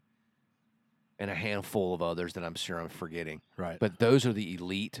Gay, and a handful of others that I'm sure I'm forgetting. Right. But those are the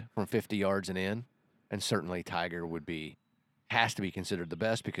elite from 50 yards and in. And certainly Tiger has to be considered the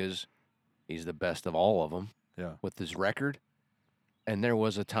best because he's the best of all of them with his record. And there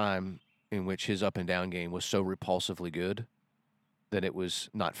was a time in which his up and down game was so repulsively good that it was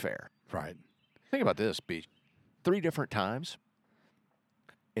not fair. Right. Think about this, Beach. 3 different times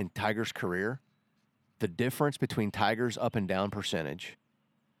in Tiger's career, the difference between Tiger's up and down percentage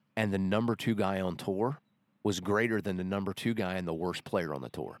and the number 2 guy on tour was greater than the number 2 guy and the worst player on the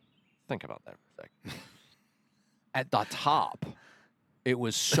tour. Think about that for a second. At the top, it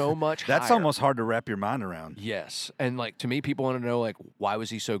was so much That's higher. almost hard to wrap your mind around. Yes. And, like, to me, people want to know, like, why was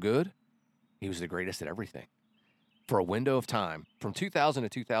he so good? He was the greatest at everything. For a window of time, from 2000 to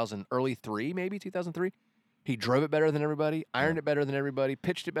 2000, early 2003, he drove it better than everybody, ironed it better than everybody,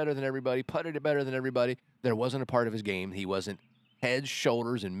 pitched it better than everybody, putted it better than everybody. There wasn't a part of his game. He wasn't head,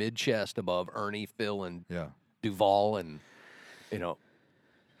 shoulders, and mid-chest above Ernie, Phil, and Duval, and,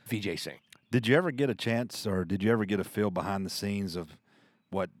 Vijay Singh. Did you ever get a chance, or did you ever get a feel behind the scenes of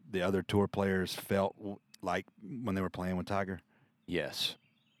what the other tour players felt like when they were playing with Tiger? Yes.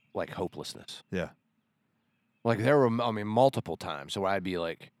 Like hopelessness. Yeah. Like there were, multiple times where I'd be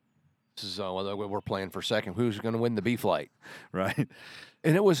like, this is we're playing for second. Who's going to win the B flight? Right.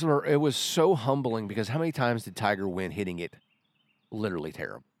 And it was so humbling because how many times did Tiger win hitting it literally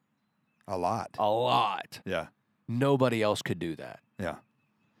terrible? A lot. A lot. Yeah. Nobody else could do that. Yeah.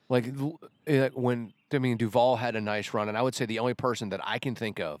 Like Duval had a nice run, and I would say the only person that I can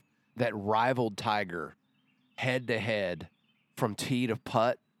think of that rivaled Tiger head to head from tee to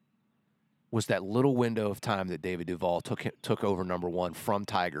putt was that little window of time that David Duval took over number 1 from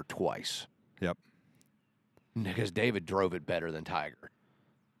Tiger twice. Yep. Because David drove it better than Tiger.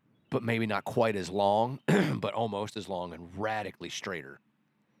 But maybe not quite as long, but almost as long and radically straighter.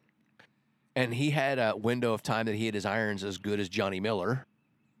 And he had a window of time that he hit his irons as good as Johnny Miller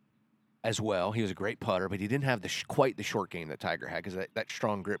as well. He was a great putter, but he didn't have quite the short game that Tiger had because that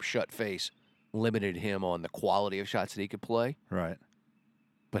strong grip shut face limited him on the quality of shots that he could play. Right.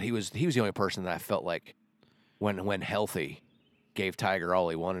 But he was the only person that I felt like when healthy gave Tiger all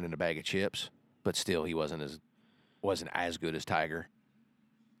he wanted in a bag of chips, but still he wasn't as good as Tiger.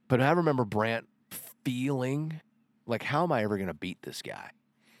 But I remember Brandt feeling like, how am I ever going to beat this guy?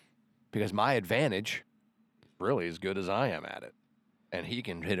 Because my advantage is really as good as I am at it. And he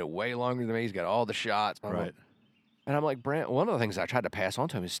can hit it way longer than me. He's got all the shots. Right. And I'm like, Brandt, one of the things I tried to pass on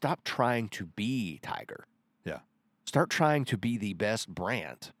to him is stop trying to be Tiger. Yeah. Start trying to be the best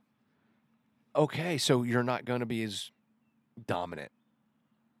Brandt. Okay, so you're not going to be as dominant.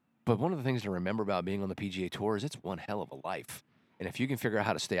 But one of the things to remember about being on the PGA Tour is it's one hell of a life. And if you can figure out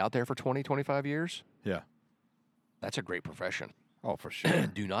how to stay out there for 20, 25 years, that's a great profession. Oh, for sure.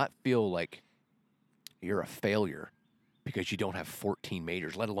 Do not feel like you're a failure because you don't have 14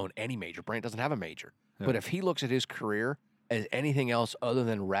 majors, let alone any major. Brandt doesn't have a major. Yeah. But if he looks at his career as anything else other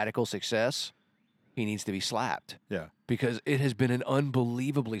than radical success, he needs to be slapped. Yeah. Because it has been an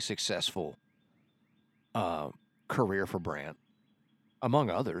unbelievably successful career for Brandt, among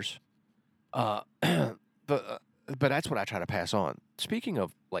others. But that's what I try to pass on. Speaking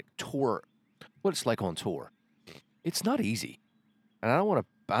of like tour, what it's like on tour, it's not easy, and I don't want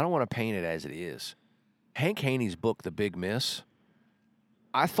to paint it as it is. Hank Haney's book, The Big Miss,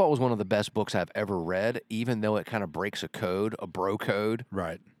 I thought was one of the best books I've ever read, even though it kind of breaks a bro code,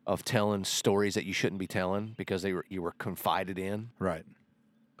 right, of telling stories that you shouldn't be telling because you were confided in, right.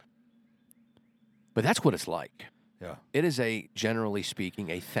 But that's what it's like. Yeah. It is generally speaking,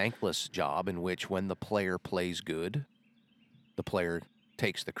 a thankless job in which when the player plays good, the player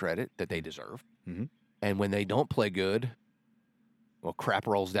takes the credit that they deserve. Mm-hmm. And when they don't play good, well, crap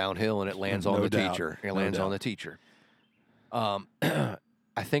rolls downhill and it lands on the teacher. It lands on the teacher. I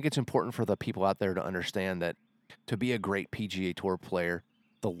think it's important for the people out there to understand that to be a great PGA Tour player,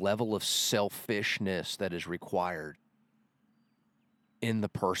 the level of selfishness that is required in the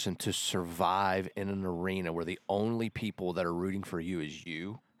person to survive in an arena where the only people that are rooting for you is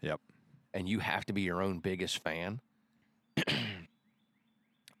you. Yep. And you have to be your own biggest fan.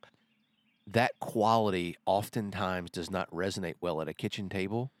 That quality oftentimes does not resonate well at a kitchen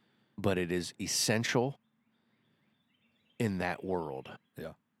table, but it is essential in that world.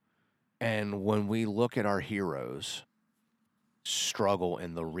 Yeah. And when we look at our heroes struggle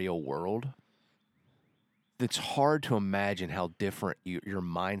in the real world, it's hard to imagine how different your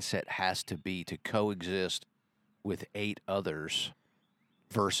mindset has to be to coexist with 8 others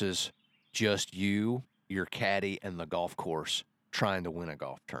versus just you, your caddy, and the golf course trying to win a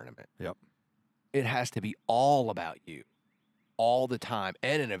golf tournament. Yep. It has to be all about you all the time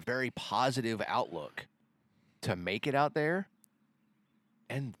and in a very positive outlook to make it out there.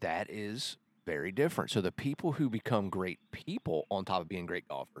 And that is very different. So the people who become great people on top of being great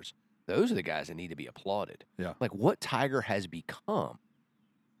golfers, those are the guys that need to be applauded. Yeah. Like what Tiger has become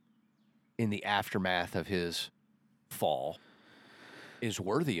in the aftermath of his fall is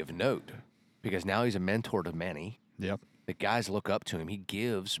worthy of note because now he's a mentor to many. Yep. The guys look up to him. He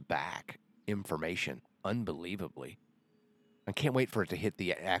gives back information unbelievably. I can't wait for it to hit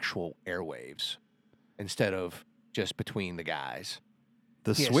the actual airwaves instead of just between the guys.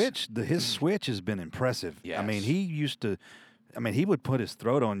 His switch has been impressive. Yes. I mean, he would put his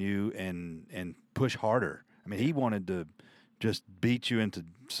throat on you and push harder. I mean, he wanted to just beat you into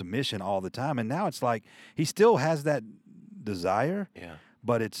submission all the time. And now it's like he still has that desire. Yeah.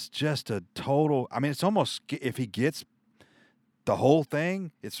 But it's just a total, I mean, it's almost, if he gets the whole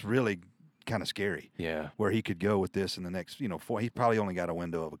thing, it's really kind of scary. Yeah. Where he could go with this in the next, he's probably only got a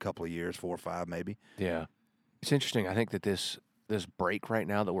window of a couple of years, 4 or 5 maybe. Yeah. It's interesting. I think that this break right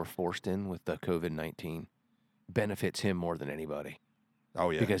now that we're forced in with the COVID-19 benefits him more than anybody. Oh,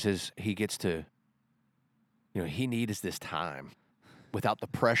 yeah. Because he gets to, he needs this time without the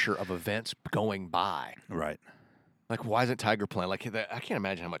pressure of events going by. Right. Like, why isn't Tiger playing? Like, I can't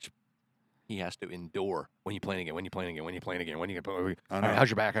imagine how much he has to endure when you're playing again, when you're playing again. How's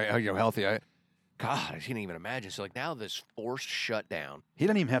your back? Are you healthy? God, I can't even imagine. So, like, now this forced shutdown. He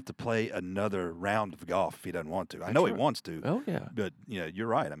doesn't even have to play another round of golf if he doesn't want to. I know he wants to. Oh, yeah. But, you're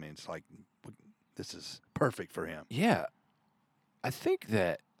right. I mean, it's like this is perfect for him. Yeah. I think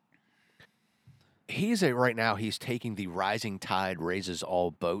that right now he's taking the rising tide raises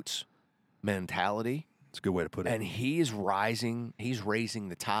all boats mentality. It's a good way to put it. And he's raising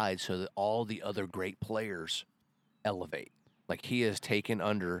the tide so that all the other great players elevate. Like he has taken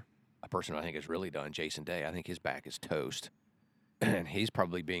under a person I think is really done, Jason Day. I think his back is toast. And he's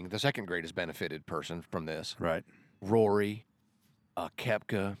probably being the second greatest benefited person from this. Right. Rory,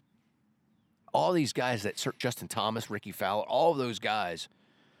 Koepka, all these guys Justin Thomas, Ricky Fowler, all of those guys,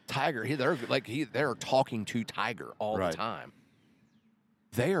 Tiger, they're talking to Tiger all the time.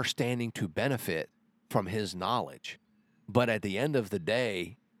 They are standing to benefit from his knowledge. But at the end of the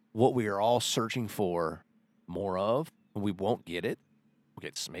day, what we are all searching for more of, and we won't get it, we'll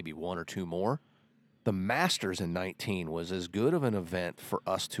get maybe 1 or 2 more. The Masters in 19 was as good of an event for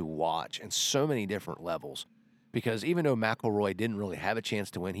us to watch in so many different levels. Because even though McIlroy didn't really have a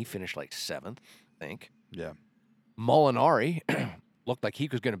chance to win, he finished like 7th, I think. Yeah. Molinari looked like he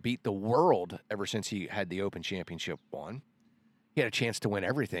was going to beat the world ever since he had the Open Championship won. He had a chance to win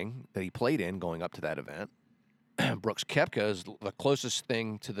everything that he played in going up to that event. Brooks Koepka is the closest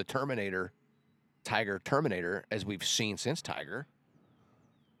thing to the Tiger Terminator as we've seen since Tiger.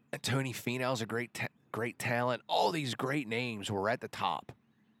 And Tony Finau's a great talent. All these great names were at the top,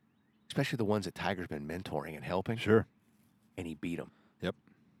 especially the ones that Tiger's been mentoring and helping. Sure. And he beat them. Yep.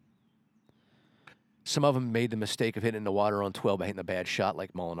 Some of them made the mistake of hitting in the water on 12 by hitting a bad shot,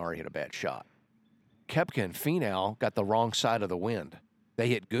 like Molinari hit a bad shot. Koepka and Finau got the wrong side of the wind. They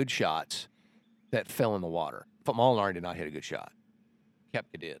hit good shots that fell in the water. Molinari did not hit a good shot.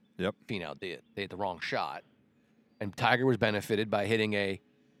 Koepka did. Yep. Finau did. They hit the wrong shot. And Tiger was benefited by hitting a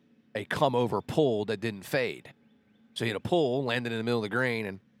come-over pull that didn't fade. So he hit a pull, landed in the middle of the green,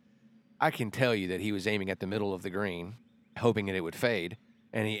 and I can tell you that he was aiming at the middle of the green, hoping that it would fade,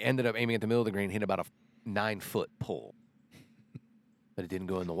 and he ended up aiming at the middle of the green, hit about a 9-foot pull. But it didn't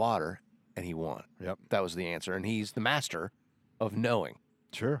go in the water, and he won. Yep. That was the answer, and he's the master of knowing.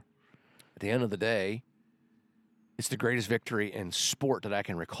 Sure. At the end of the day, it's the greatest victory in sport that I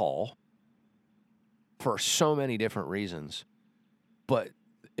can recall for so many different reasons. But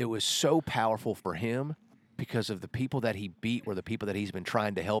it was so powerful for him because of the people that he beat were the people that he's been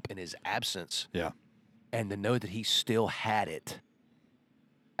trying to help in his absence. Yeah. And to know that he still had it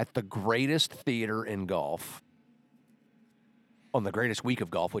at the greatest theater in golf, on the greatest week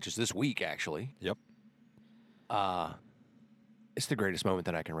of golf, which is this week, actually. Yep. It's the greatest moment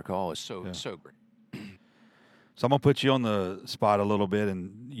that I can recall. It's so great. So I'm going to put you on the spot a little bit,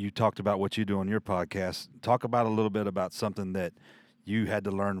 and you talked about what you do on your podcast. Talk about a little bit about something that you had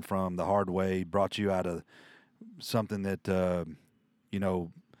to learn from the hard way, brought you out of something that,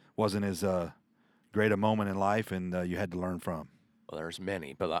 wasn't as great a moment in life, and you had to learn from? Well, there's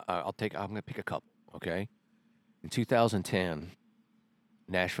many, but I'm going to pick a couple, okay? In 2010,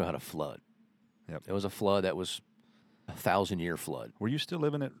 Nashville had a flood. Yep. It was a flood that was a 1,000-year flood. Were you still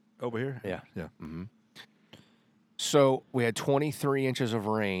living it over here? Yeah. Yeah. Mm-hmm. So we had 23 inches of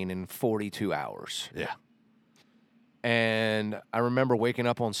rain in 42 hours. Yeah. And I remember waking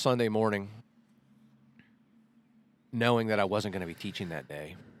up on Sunday morning knowing that I wasn't going to be teaching that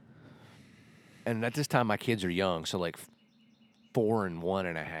day. And at this time, my kids are young, so like 4 and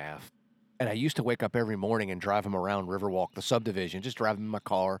 1.5. And I used to wake up every morning and drive them around Riverwalk, the subdivision, just drive them in my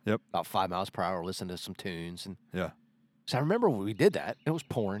car, Yep. about 5 miles per hour, listen to some tunes. And Yeah. so I remember when we did that. It was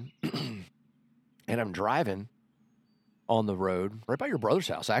pouring. And I'm driving on the road, right by your brother's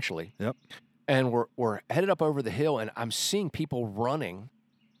house, actually. Yep. And we're headed up over the hill, and I'm seeing people running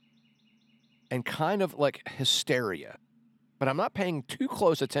and kind of like hysteria. But I'm not paying too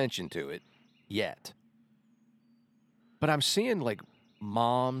close attention to it yet. But I'm seeing like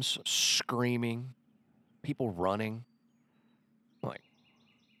moms screaming, people running. I'm like,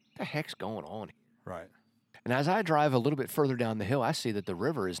 what the heck's going on here? Right. And as I drive a little bit further down the hill, I see that the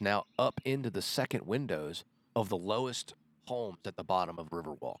river is now up into the second windows of the lowest homes at the bottom of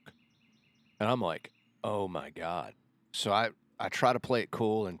Riverwalk. And I'm like, oh my God. So I try to play it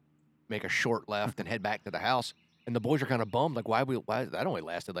cool and make a short left and head back to the house. And the boys are kind of bummed, like, why that only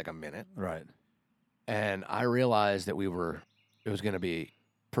lasted like a minute. Right. And I realized that it was going to be a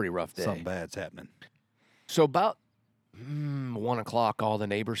pretty rough day. Something bad's happening. So about 1 o'clock, all the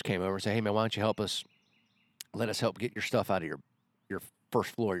neighbors came over and said, hey, man, why don't you let us help get your stuff out of your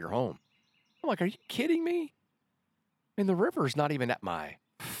first floor of your home. I'm like, are you kidding me? I mean, the river's not even at my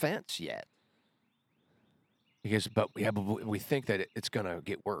fence yet. But we think that it's going to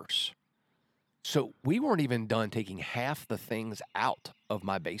get worse. So we weren't even done taking half the things out of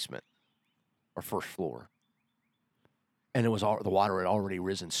my basement or first floor. And the water had already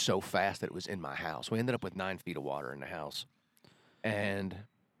risen so fast that it was in my house. We ended up with 9 feet of water in the house. And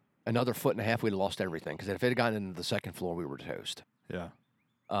another 1.5 feet, we'd lost everything. Because if it had gotten into the second floor, we were toast. Yeah.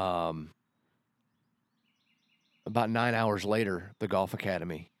 About 9 hours later, the golf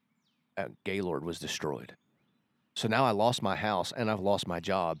academy at Gaylord was destroyed. So now I lost my house and I've lost my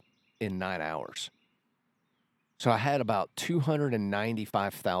job in 9 hours. So I had about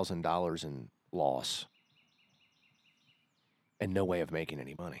 $295,000 in loss and no way of making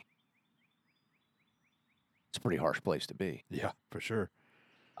any money. It's a pretty harsh place to be. Yeah, for sure.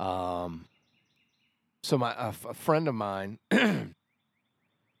 So a friend of mine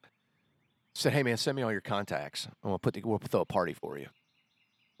said, hey, man, send me all your contacts. We'll throw a party for you.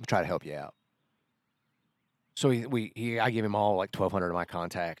 We'll try to help you out. So I give him all like 1,200 of my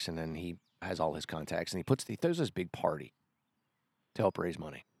contacts, and then he has all his contacts, and he throws this big party to help raise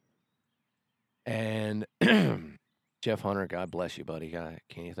money. And Jeff Hunter, God bless you, buddy. I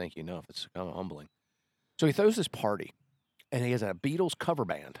can't thank you enough. It's kind of humbling. So he throws this party, and he has a Beatles cover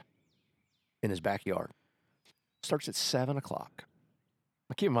band in his backyard. Starts at 7 o'clock.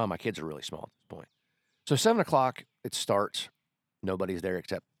 Now, keep in mind, my kids are really small at this point. So 7 o'clock, it starts. Nobody's there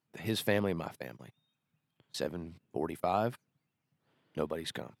except his family and my family. 7:45,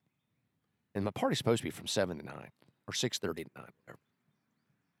 nobody's come. And my party's supposed to be from 7 to 9 or 6:30 to 9, whatever.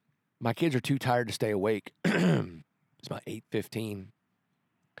 My kids are too tired to stay awake. It's about 8:15,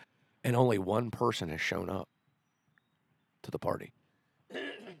 and only one person has shown up to the party.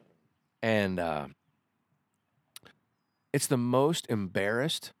 And it's the most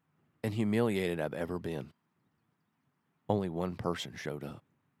embarrassed and humiliated I've ever been. Only one person showed up.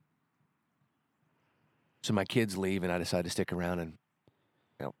 So my kids leave, and I decide to stick around and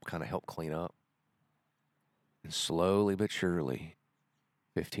kind of help clean up. And slowly but surely,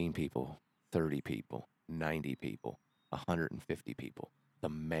 15 people, 30 people, 90 people, 150 people, the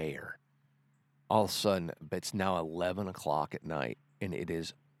mayor. All of a sudden, it's now 11 o'clock at night, and it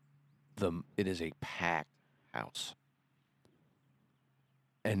is a packed house.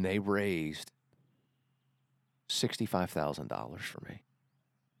 And they raised $65,000 for me.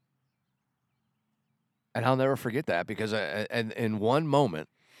 And I'll never forget that because and in one moment,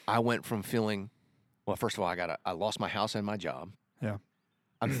 I went from feeling, well, first of all, I lost my house and my job. Yeah.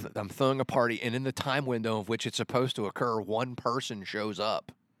 I'm throwing a party, and in the time window of which it's supposed to occur, one person shows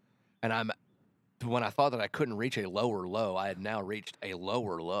up. And when I thought that I couldn't reach a lower low, I had now reached a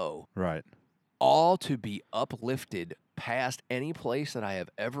lower low. Right. All to be uplifted past any place that I have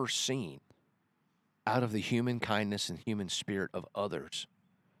ever seen out of the human kindness and human spirit of others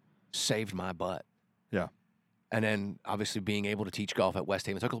saved my butt. Yeah. And then, obviously, being able to teach golf at West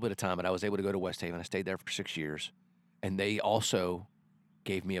Haven took a little bit of time, but I was able to go to West Haven. I stayed there for 6 years. And they also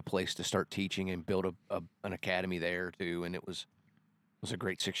gave me a place to start teaching and build an academy there too, and it was a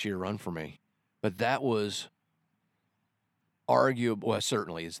great 6-year run for me. But that was arguable, well,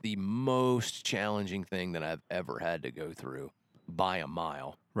 certainly is the most challenging thing that I've ever had to go through by a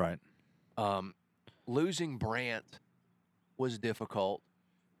mile. Right. Losing Brant was difficult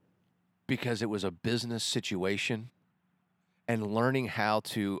because it was a business situation, and learning how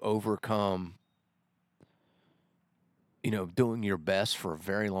to overcome, doing your best for a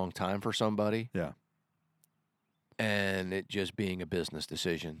very long time for somebody. Yeah. And it just being a business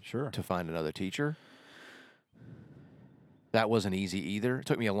decision to find another teacher. That wasn't easy either. It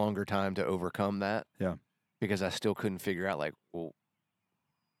took me a longer time to overcome that. Yeah. Because I still couldn't figure out, like, well,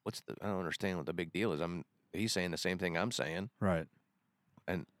 I don't understand what the big deal is. He's saying the same thing I'm saying. Right.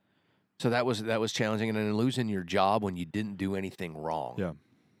 And so that was challenging. And then losing your job when you didn't do anything wrong. Yeah.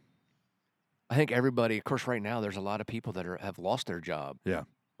 I think everybody, of course, right now, there's a lot of people that have lost their job. Yeah.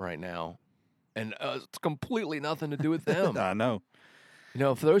 Right now. And it's completely nothing to do with them. I know.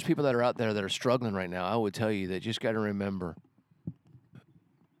 For those people that are out there that are struggling right now, I would tell you that you just got to remember,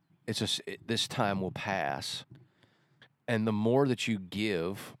 this time will pass. And the more that you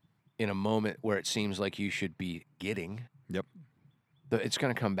give in a moment where it seems like you should be getting, yep, it's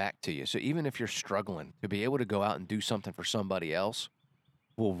going to come back to you. So even if you're struggling, to be able to go out and do something for somebody else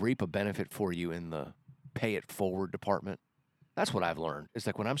will reap a benefit for you in the pay it forward department. That's what I've learned. It's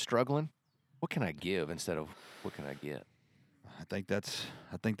like when I'm struggling, what can I give instead of what can I get? I think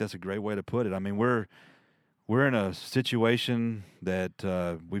that's a great way to put it. I mean, we're in a situation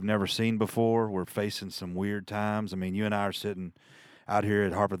that we've never seen before. We're facing some weird times. I mean, you and I are sitting out here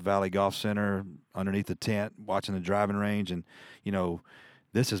at Harpeth Valley Golf Center underneath the tent watching the driving range, and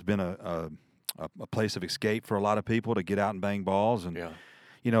this has been a place of escape for a lot of people to get out and bang balls. And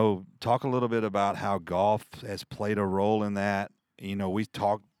talk a little bit about how golf has played a role in that. We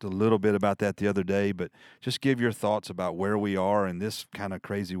talked a little bit about that the other day, but just give your thoughts about where we are in this kind of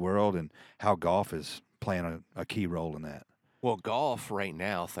crazy world and how golf is playing a key role in that. Well, golf right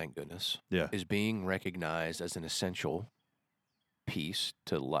now, thank goodness, yeah, is being recognized as an essential piece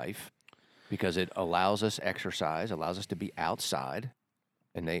to life because it allows us exercise, allows us to be outside,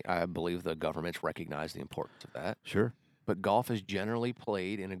 and I believe the government's recognized the importance of that. Sure. But golf is generally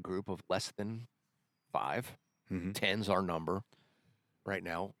played in a group of less than 5. Mm-hmm. 10's our number right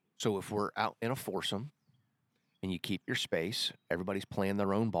now. So if we're out in a foursome and you keep your space, everybody's playing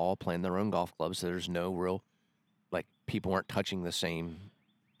their own ball, playing their own golf clubs. So there's no real, people aren't touching the same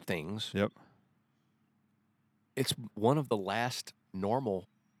things. Yep. It's one of the last normal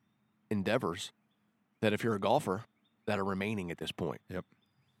endeavors that if you're a golfer that are remaining at this point. Yep.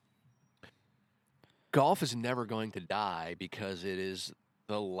 Golf is never going to die because it is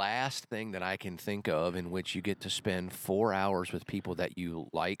the last thing that I can think of in which you get to spend 4 hours with people that you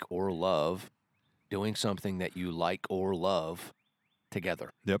like or love, doing something that you like or love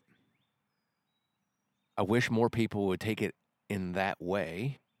together. Yep. I wish more people would take it in that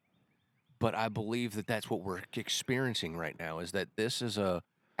way, but I believe that that's what we're experiencing right now, is that this is a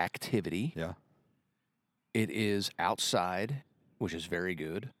activity. Yeah. It is outside, which is very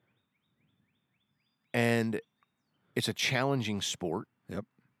good. And it's a challenging sport. Yep.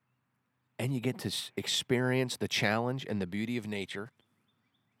 And you get to experience the challenge and the beauty of nature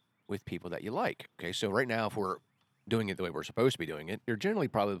with people that you like. Okay, so right now, if we're doing it the way we're supposed to be doing it, you're generally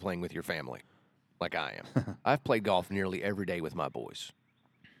probably playing with your family, like I am. I've played golf nearly every day with my boys.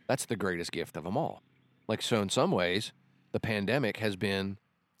 That's the greatest gift of them all. So in some ways, the pandemic has been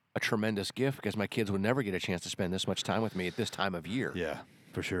a tremendous gift because my kids would never get a chance to spend this much time with me at this time of year. Yeah,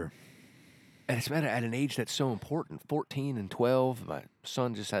 for sure. And it's at an age that's so important, 14 and 12. My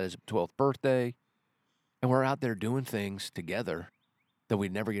son just had his 12th birthday. And we're out there doing things together that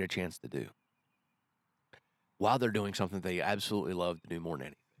we'd never get a chance to do while they're doing something they absolutely love to do more than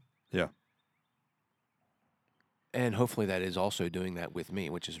anything. Yeah. And hopefully that is also doing that with me,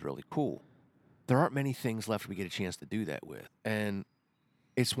 which is really cool. There aren't many things left we get a chance to do that with. And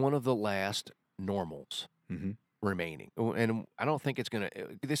it's one of the last normals. Mm-hmm. Remaining. And I don't think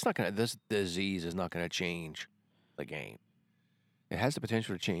this disease is not going to change the game. It has the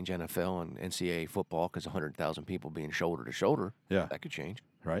potential to change NFL and NCAA football because 100,000 people being shoulder to shoulder. Yeah. That could change.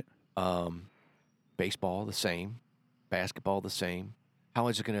 Right. Baseball, the same. Basketball, the same. How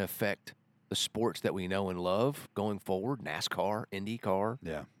is it going to affect the sports that we know and love going forward? NASCAR, IndyCar.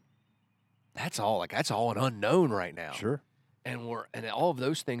 Yeah. That's all an unknown right now. Sure. And all of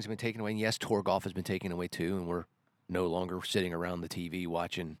those things have been taken away. And yes, tour golf has been taken away too. And we're no longer sitting around the TV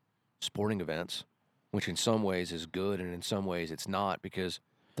watching sporting events, which in some ways is good and in some ways it's not, because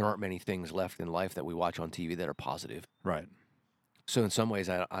there aren't many things left in life that we watch on TV that are positive. Right. So in some ways,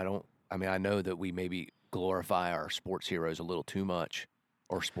 I don't. I mean, I know that we maybe glorify our sports heroes a little too much,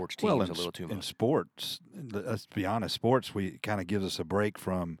 or sports teams a little too much. In sports, let's be honest, sports kind of gives us a break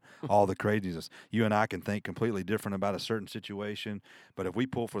from all the craziness. You and I can think completely different about a certain situation, but if we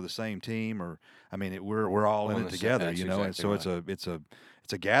pull for the same team, or I mean, we're all in it together, you know. Exactly and so right.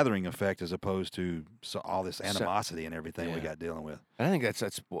 it's a gathering effect as opposed to all this animosity and everything we got dealing with. And I think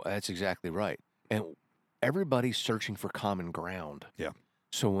that's exactly right. And everybody's searching for common ground. Yeah.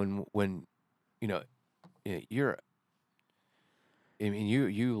 So when you're, I mean,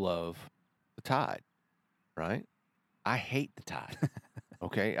 you love the Tide, right? I hate the Tide.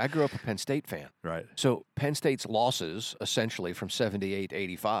 Okay, I grew up a Penn State fan. Right. So Penn State's losses, essentially from 78 to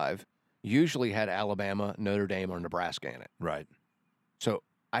 85, usually had Alabama, Notre Dame, or Nebraska in it. Right. So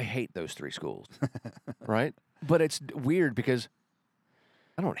I hate those three schools, right? But it's weird because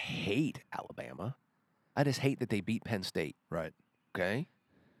I don't hate Alabama. I just hate that they beat Penn State. Right. Okay.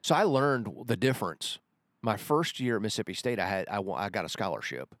 So I learned the difference. My first year at Mississippi State, I got a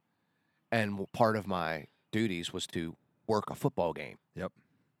scholarship, and part of my duties was to work a football game. Yep.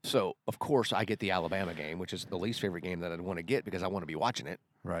 So of course I get the Alabama game, which is the least favorite game that I'd want to get because I want to be watching it.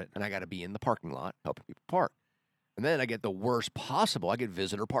 Right. And I got to be in the parking lot helping people park. And then I get the worst possible. I get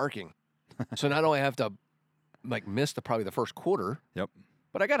visitor parking. So not only have to miss probably the first quarter. Yep.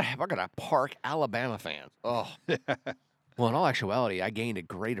 But I gotta park Alabama fans. Oh. Well, in all actuality, I gained a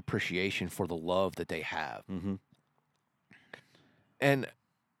great appreciation for the love that they have. Mm-hmm. And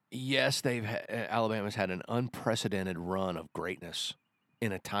yes, Alabama's had an unprecedented run of greatness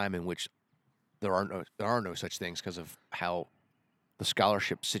in a time in which there are no such things because of how the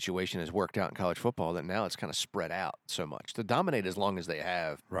scholarship situation has worked out in college football, that now it's kind of spread out so much. To dominate as long as they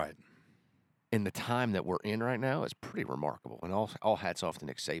have, right, in the time that we're in right now, is pretty remarkable. And all hats off to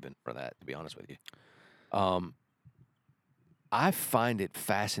Nick Saban for that, to be honest with you. I find it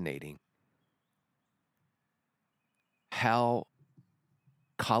fascinating how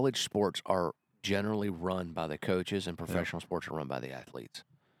college sports are generally run by the coaches and professional sports are run by the athletes.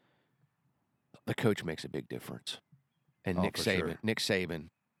 The coach makes a big difference. And Nick Saban,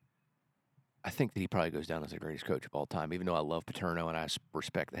 I think that he probably goes down as the greatest coach of all time, even though I love Paterno and I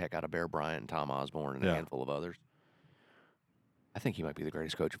respect the heck out of Bear Bryant and Tom Osborne and a handful of others. I think he might be the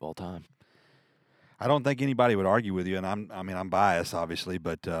greatest coach of all time. I don't think anybody would argue with you, and I'm biased, obviously,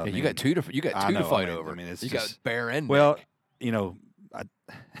 but you got two to fight over. I mean, it's got Bear and Nick. You know,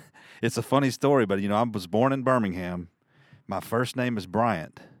 it's a funny story, but I was born in Birmingham. My first name is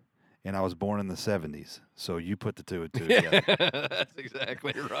Bryant, and I was born in the 70s. So you put the two and two together. That's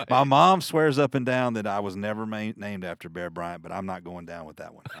exactly right. My mom swears up and down that I was never named after Bear Bryant, but I'm not going down with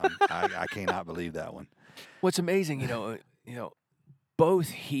that one. I cannot believe that one. What's amazing, both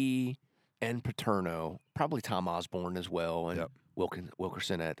he and Paterno, probably Tom Osborne as well, and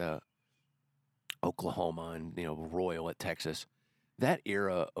Wilkerson at Oklahoma, and Royal at Texas. That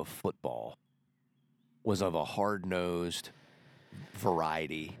era of football was of a hard-nosed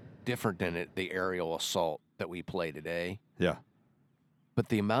variety, different than the aerial assault that we play today. Yeah. But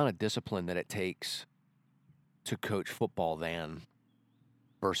the amount of discipline that it takes to coach football then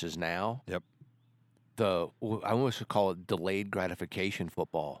versus now. Yep. I almost call it delayed gratification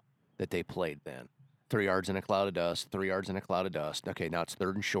football that they played then. 3 yards in a cloud of dust, 3 yards in a cloud of dust. Okay, now it's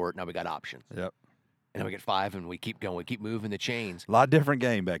third and short. Now we got options. Yep. And then we get 5, and we keep going. We keep moving the chains. A lot different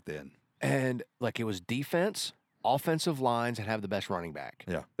game back then. And it was defense, offensive lines, and have the best running back.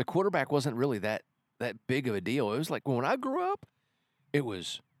 Yeah. The quarterback wasn't really that big of a deal. It was like when I grew up, it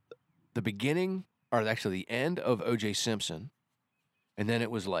was the beginning, or actually the end of O.J. Simpson, and then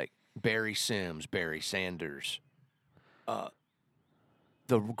it was like Barry Sims, Barry Sanders,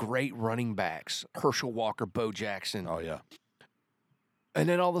 the great running backs, Herschel Walker, Bo Jackson. Oh, yeah. And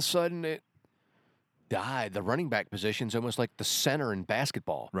then all of a sudden it died. The running back position's almost like the center in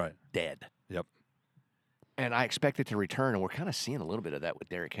basketball. Right. Dead. Yep. And I expect it to return, and we're kind of seeing a little bit of that with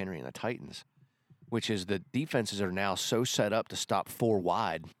Derrick Henry and the Titans, which is the defenses are now so set up to stop 4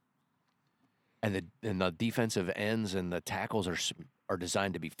 wide, and the defensive ends and the tackles are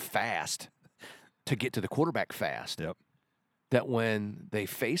designed to be fast to get to the quarterback fast. Yep. That when they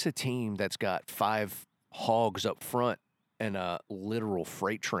face a team that's got 5 hogs up front and a literal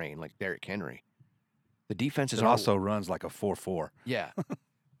freight train like Derrick Henry, the defenses also runs like a 4-4. Yeah. I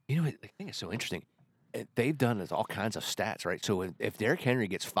think it's so interesting. They've done all kinds of stats, right? So if Derrick Henry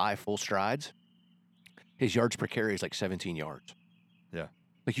gets 5 full strides, his yards per carry is like 17 yards. Yeah.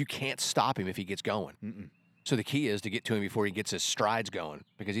 Like you can't stop him if he gets going. Mm-mm. So the key is to get to him before he gets his strides going,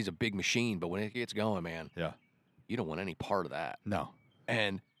 because he's a big machine. But when it gets going, man, you don't want any part of that. No.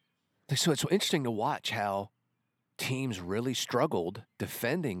 And so it's so interesting to watch how teams really struggled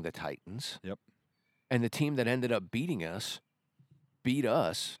defending the Titans. Yep. And the team that ended up beating us beat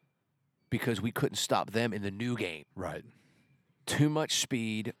us because we couldn't stop them in the new game. Right. Too much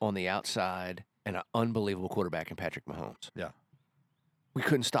speed on the outside and an unbelievable quarterback in Patrick Mahomes. Yeah. We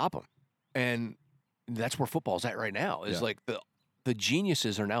couldn't stop him. And that's where football's at right now. Is like the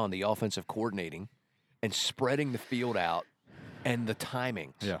geniuses are now in the offensive coordinating and spreading the field out and the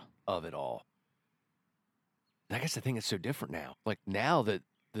timings of it all. And I guess the thing is so different now. Like now that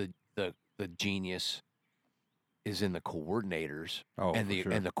the genius is in the coordinators and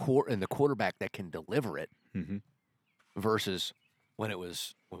the quarterback that can deliver it versus when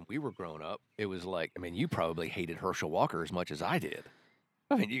we were growing up, it was like, I mean, you probably hated Herschel Walker as much as I did.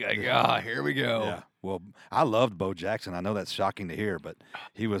 I mean, you got, here we go. Yeah. Well, I loved Bo Jackson. I know that's shocking to hear, but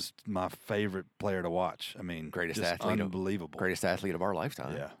he was my favorite player to watch. I mean, greatest just athlete, unbelievable. Greatest athlete of our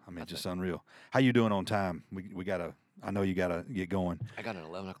lifetime. Yeah. I mean, just unreal. How you doing on time? I know you gotta get going. I got an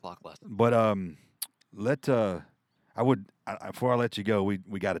 11 o'clock lesson. But before I let you go, we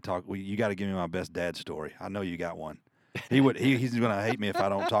got to talk. You got to give me my best dad story. I know you got one. He's gonna hate me if I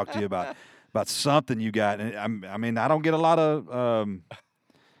don't talk to you about something you got. And I mean, I don't get a lot of.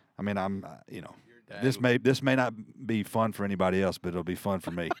 This may not be fun for anybody else, but it'll be fun for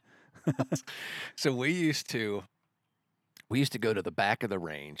me. So we used to go to the back of the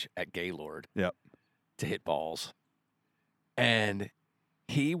range at Gaylord. Yep. To hit balls. And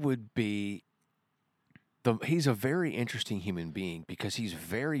he would be he's a very interesting human being because he's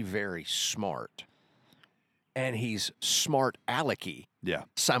very, very smart. And he's smart alecky. Yeah.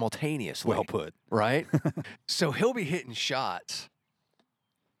 Simultaneously. Well put. Right? So he'll be hitting shots.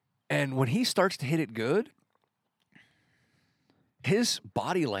 And when he starts to hit it good, his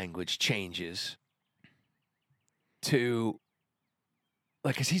body language changes to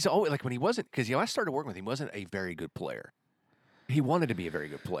like, cause he's always like when he wasn't, cause I started working with him, he wasn't a very good player. He wanted to be a very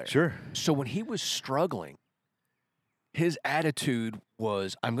good player. Sure. So when he was struggling, his attitude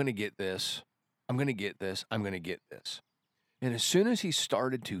was, I'm going to get this. I'm going to get this. I'm going to get this. And as soon as he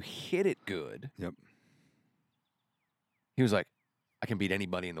started to hit it good, he was like, I can beat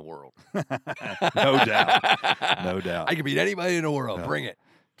anybody in the world. No doubt. No doubt. I can beat anybody in the world. Bring it.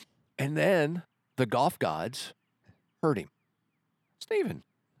 And then the golf gods heard him. Stephen,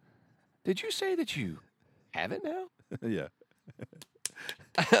 did you say that you have it now? Yeah.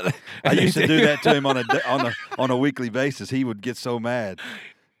 I used to do that to him on a weekly basis. He would get so mad.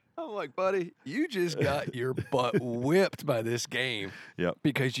 I'm like, buddy, you just got your butt whipped by this game. Yep.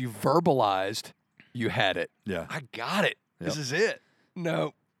 Because you verbalized you had it. Yeah. I got it. Yep. This is it.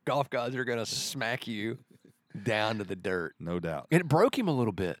 No, golf gods are going to smack you down to the dirt. No doubt. And it broke him a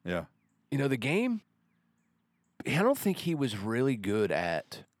little bit. Yeah. You know, the game, I don't think he was really good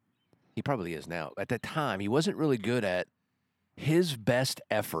at, he probably is now. At that time, he wasn't really good at his best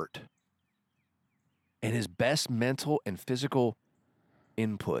effort and his best mental and physical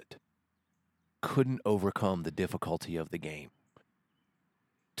input couldn't overcome the difficulty of the game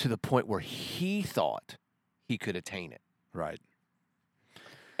to the point where he thought he could attain it. Right.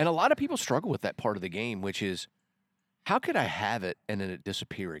 And a lot of people struggle with that part of the game, which is, how could I have it and then it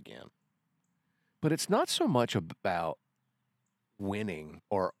disappear again? But it's not so much about winning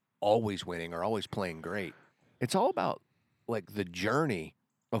or always playing great. It's all about like the journey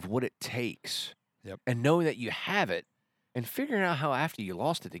of what it takes and knowing that you have it and figuring out how after you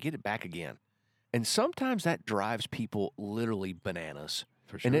lost it to get it back again. And sometimes that drives people literally bananas.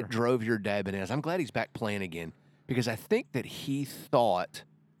 For sure. And it drove your dad bananas. I'm glad he's back playing again because I think that he thought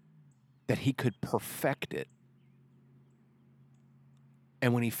that he could perfect it.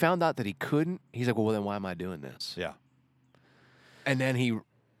 And when he found out that he couldn't, he's like, well, then why am I doing this? Yeah. And then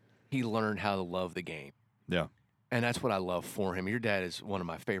he learned how to love the game. Yeah. And that's what I love for him. Your dad is one of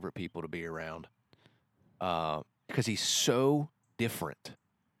my favorite people to be around because he's so different.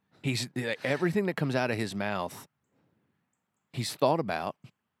 He's everything that comes out of his mouth, he's thought about,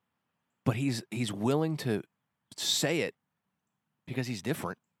 but he's willing to say it because he's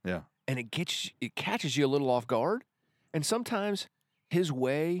different. Yeah. And it catches you a little off guard. And sometimes his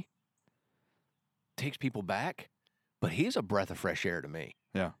way takes people back, but he's a breath of fresh air to me.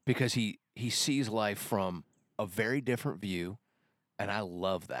 Yeah. Because he sees life from a very different view, and I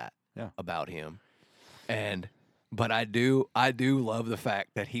love that about him. But I do love the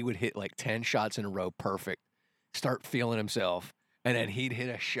fact that he would hit like 10 shots in a row perfect, start feeling himself, and then he'd hit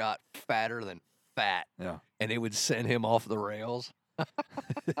a shot fatter than fat. Yeah. And it would send him off the rails.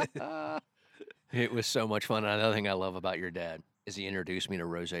 It was so much fun. Another thing I love about your dad is he introduced me to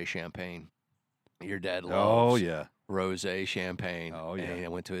rosé champagne. Your dad loves rosé champagne. Oh, yeah. And I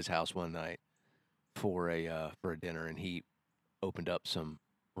went to his house one night, for a dinner, and he opened up some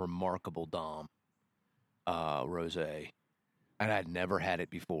remarkable Dom rosé, and I'd never had it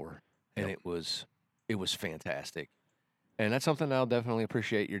before, and Yep. it was fantastic. And that's something I'll definitely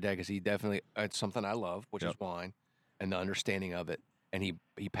appreciate your dad, because it's something I love, which is Yep. wine, and the understanding of it. And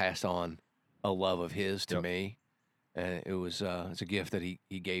he passed on a love of his to Yep. me, and it's a gift that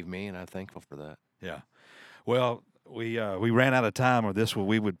he gave me, and I'm thankful for that. Yeah. Well, we ran out of time, or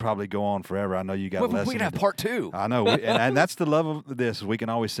we would probably go on forever. I know you got less. We could have part two. I know, and that's the love of this. We can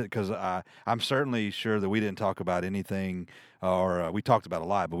always sit, because I'm certainly sure that we didn't talk about anything, or we talked about a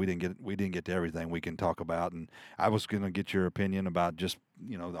lot, but we didn't get to everything we can talk about. And I was going to get your opinion about just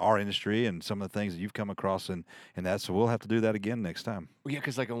our industry and some of the things that you've come across, and that. So we'll have to do that again next time. Well, yeah,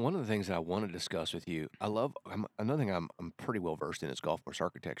 because like one of the things that I want to discuss with you, another thing I'm pretty well versed in is golf course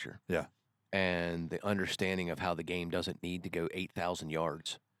architecture. Yeah. And the understanding of how the game doesn't need to go 8,000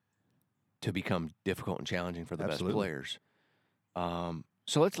 yards to become difficult and challenging for the Absolutely. best players.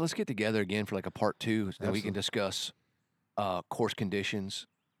 So let's get together again for like a part two, and we can discuss course conditions,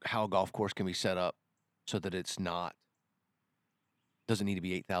 how a golf course can be set up so that doesn't need to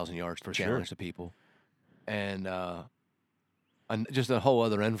be 8,000 yards to challenge the people, and just a whole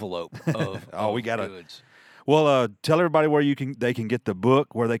other envelope of we got goods. Well, tell everybody where they can get the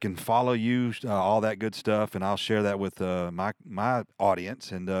book, where they can follow you, all that good stuff, and I'll share that with my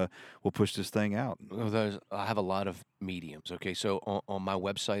audience, and we'll push this thing out. I have a lot of mediums. Okay, so on my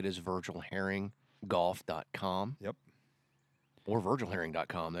website is virgilherringgolf.com. Yep. Or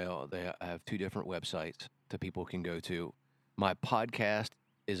virgilherring.com. They have two different websites that people can go to. My podcast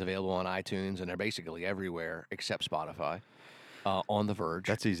is available on iTunes, and they're basically everywhere except Spotify. On The Verge.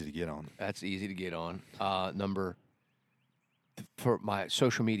 That's easy to get on. For my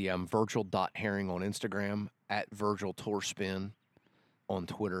social media, I'm Virgil.Herring on Instagram, at Virgil Tour Spin on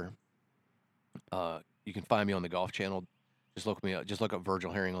Twitter. You can find me on the Golf Channel. Just look me up. Just look up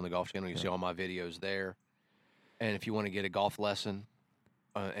Virgil Herring on the Golf Channel. You see all my videos there. And if you want to get a golf lesson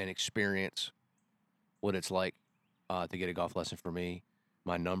and experience what it's like to get a golf lesson from me,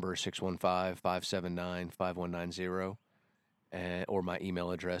 my number is 615-579-5190. Or my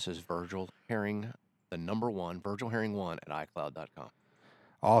email address is virgilherring1, virgilherring1 at iCloud.com.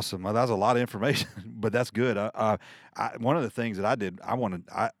 Awesome. Well, that was a lot of information, but that's good. One of the things that I did, I'm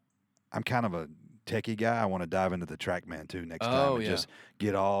kind of a techie guy. I want to dive into the TrackMan too next time, and just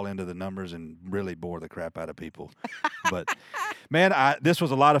get all into the numbers and really bore the crap out of people. But man, this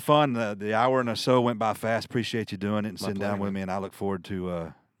was a lot of fun. The hour and so went by fast. Appreciate you doing it and sitting down with me, and I look forward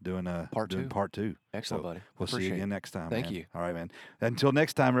to doing part two. Excellent, buddy. We'll see you again next time. Thank you. All right, man. Until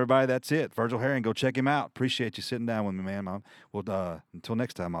next time, everybody, that's it. Virgil Herring, go check him out. Appreciate you sitting down with me, man. Until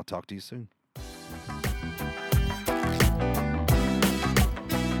next time, I'll talk to you soon.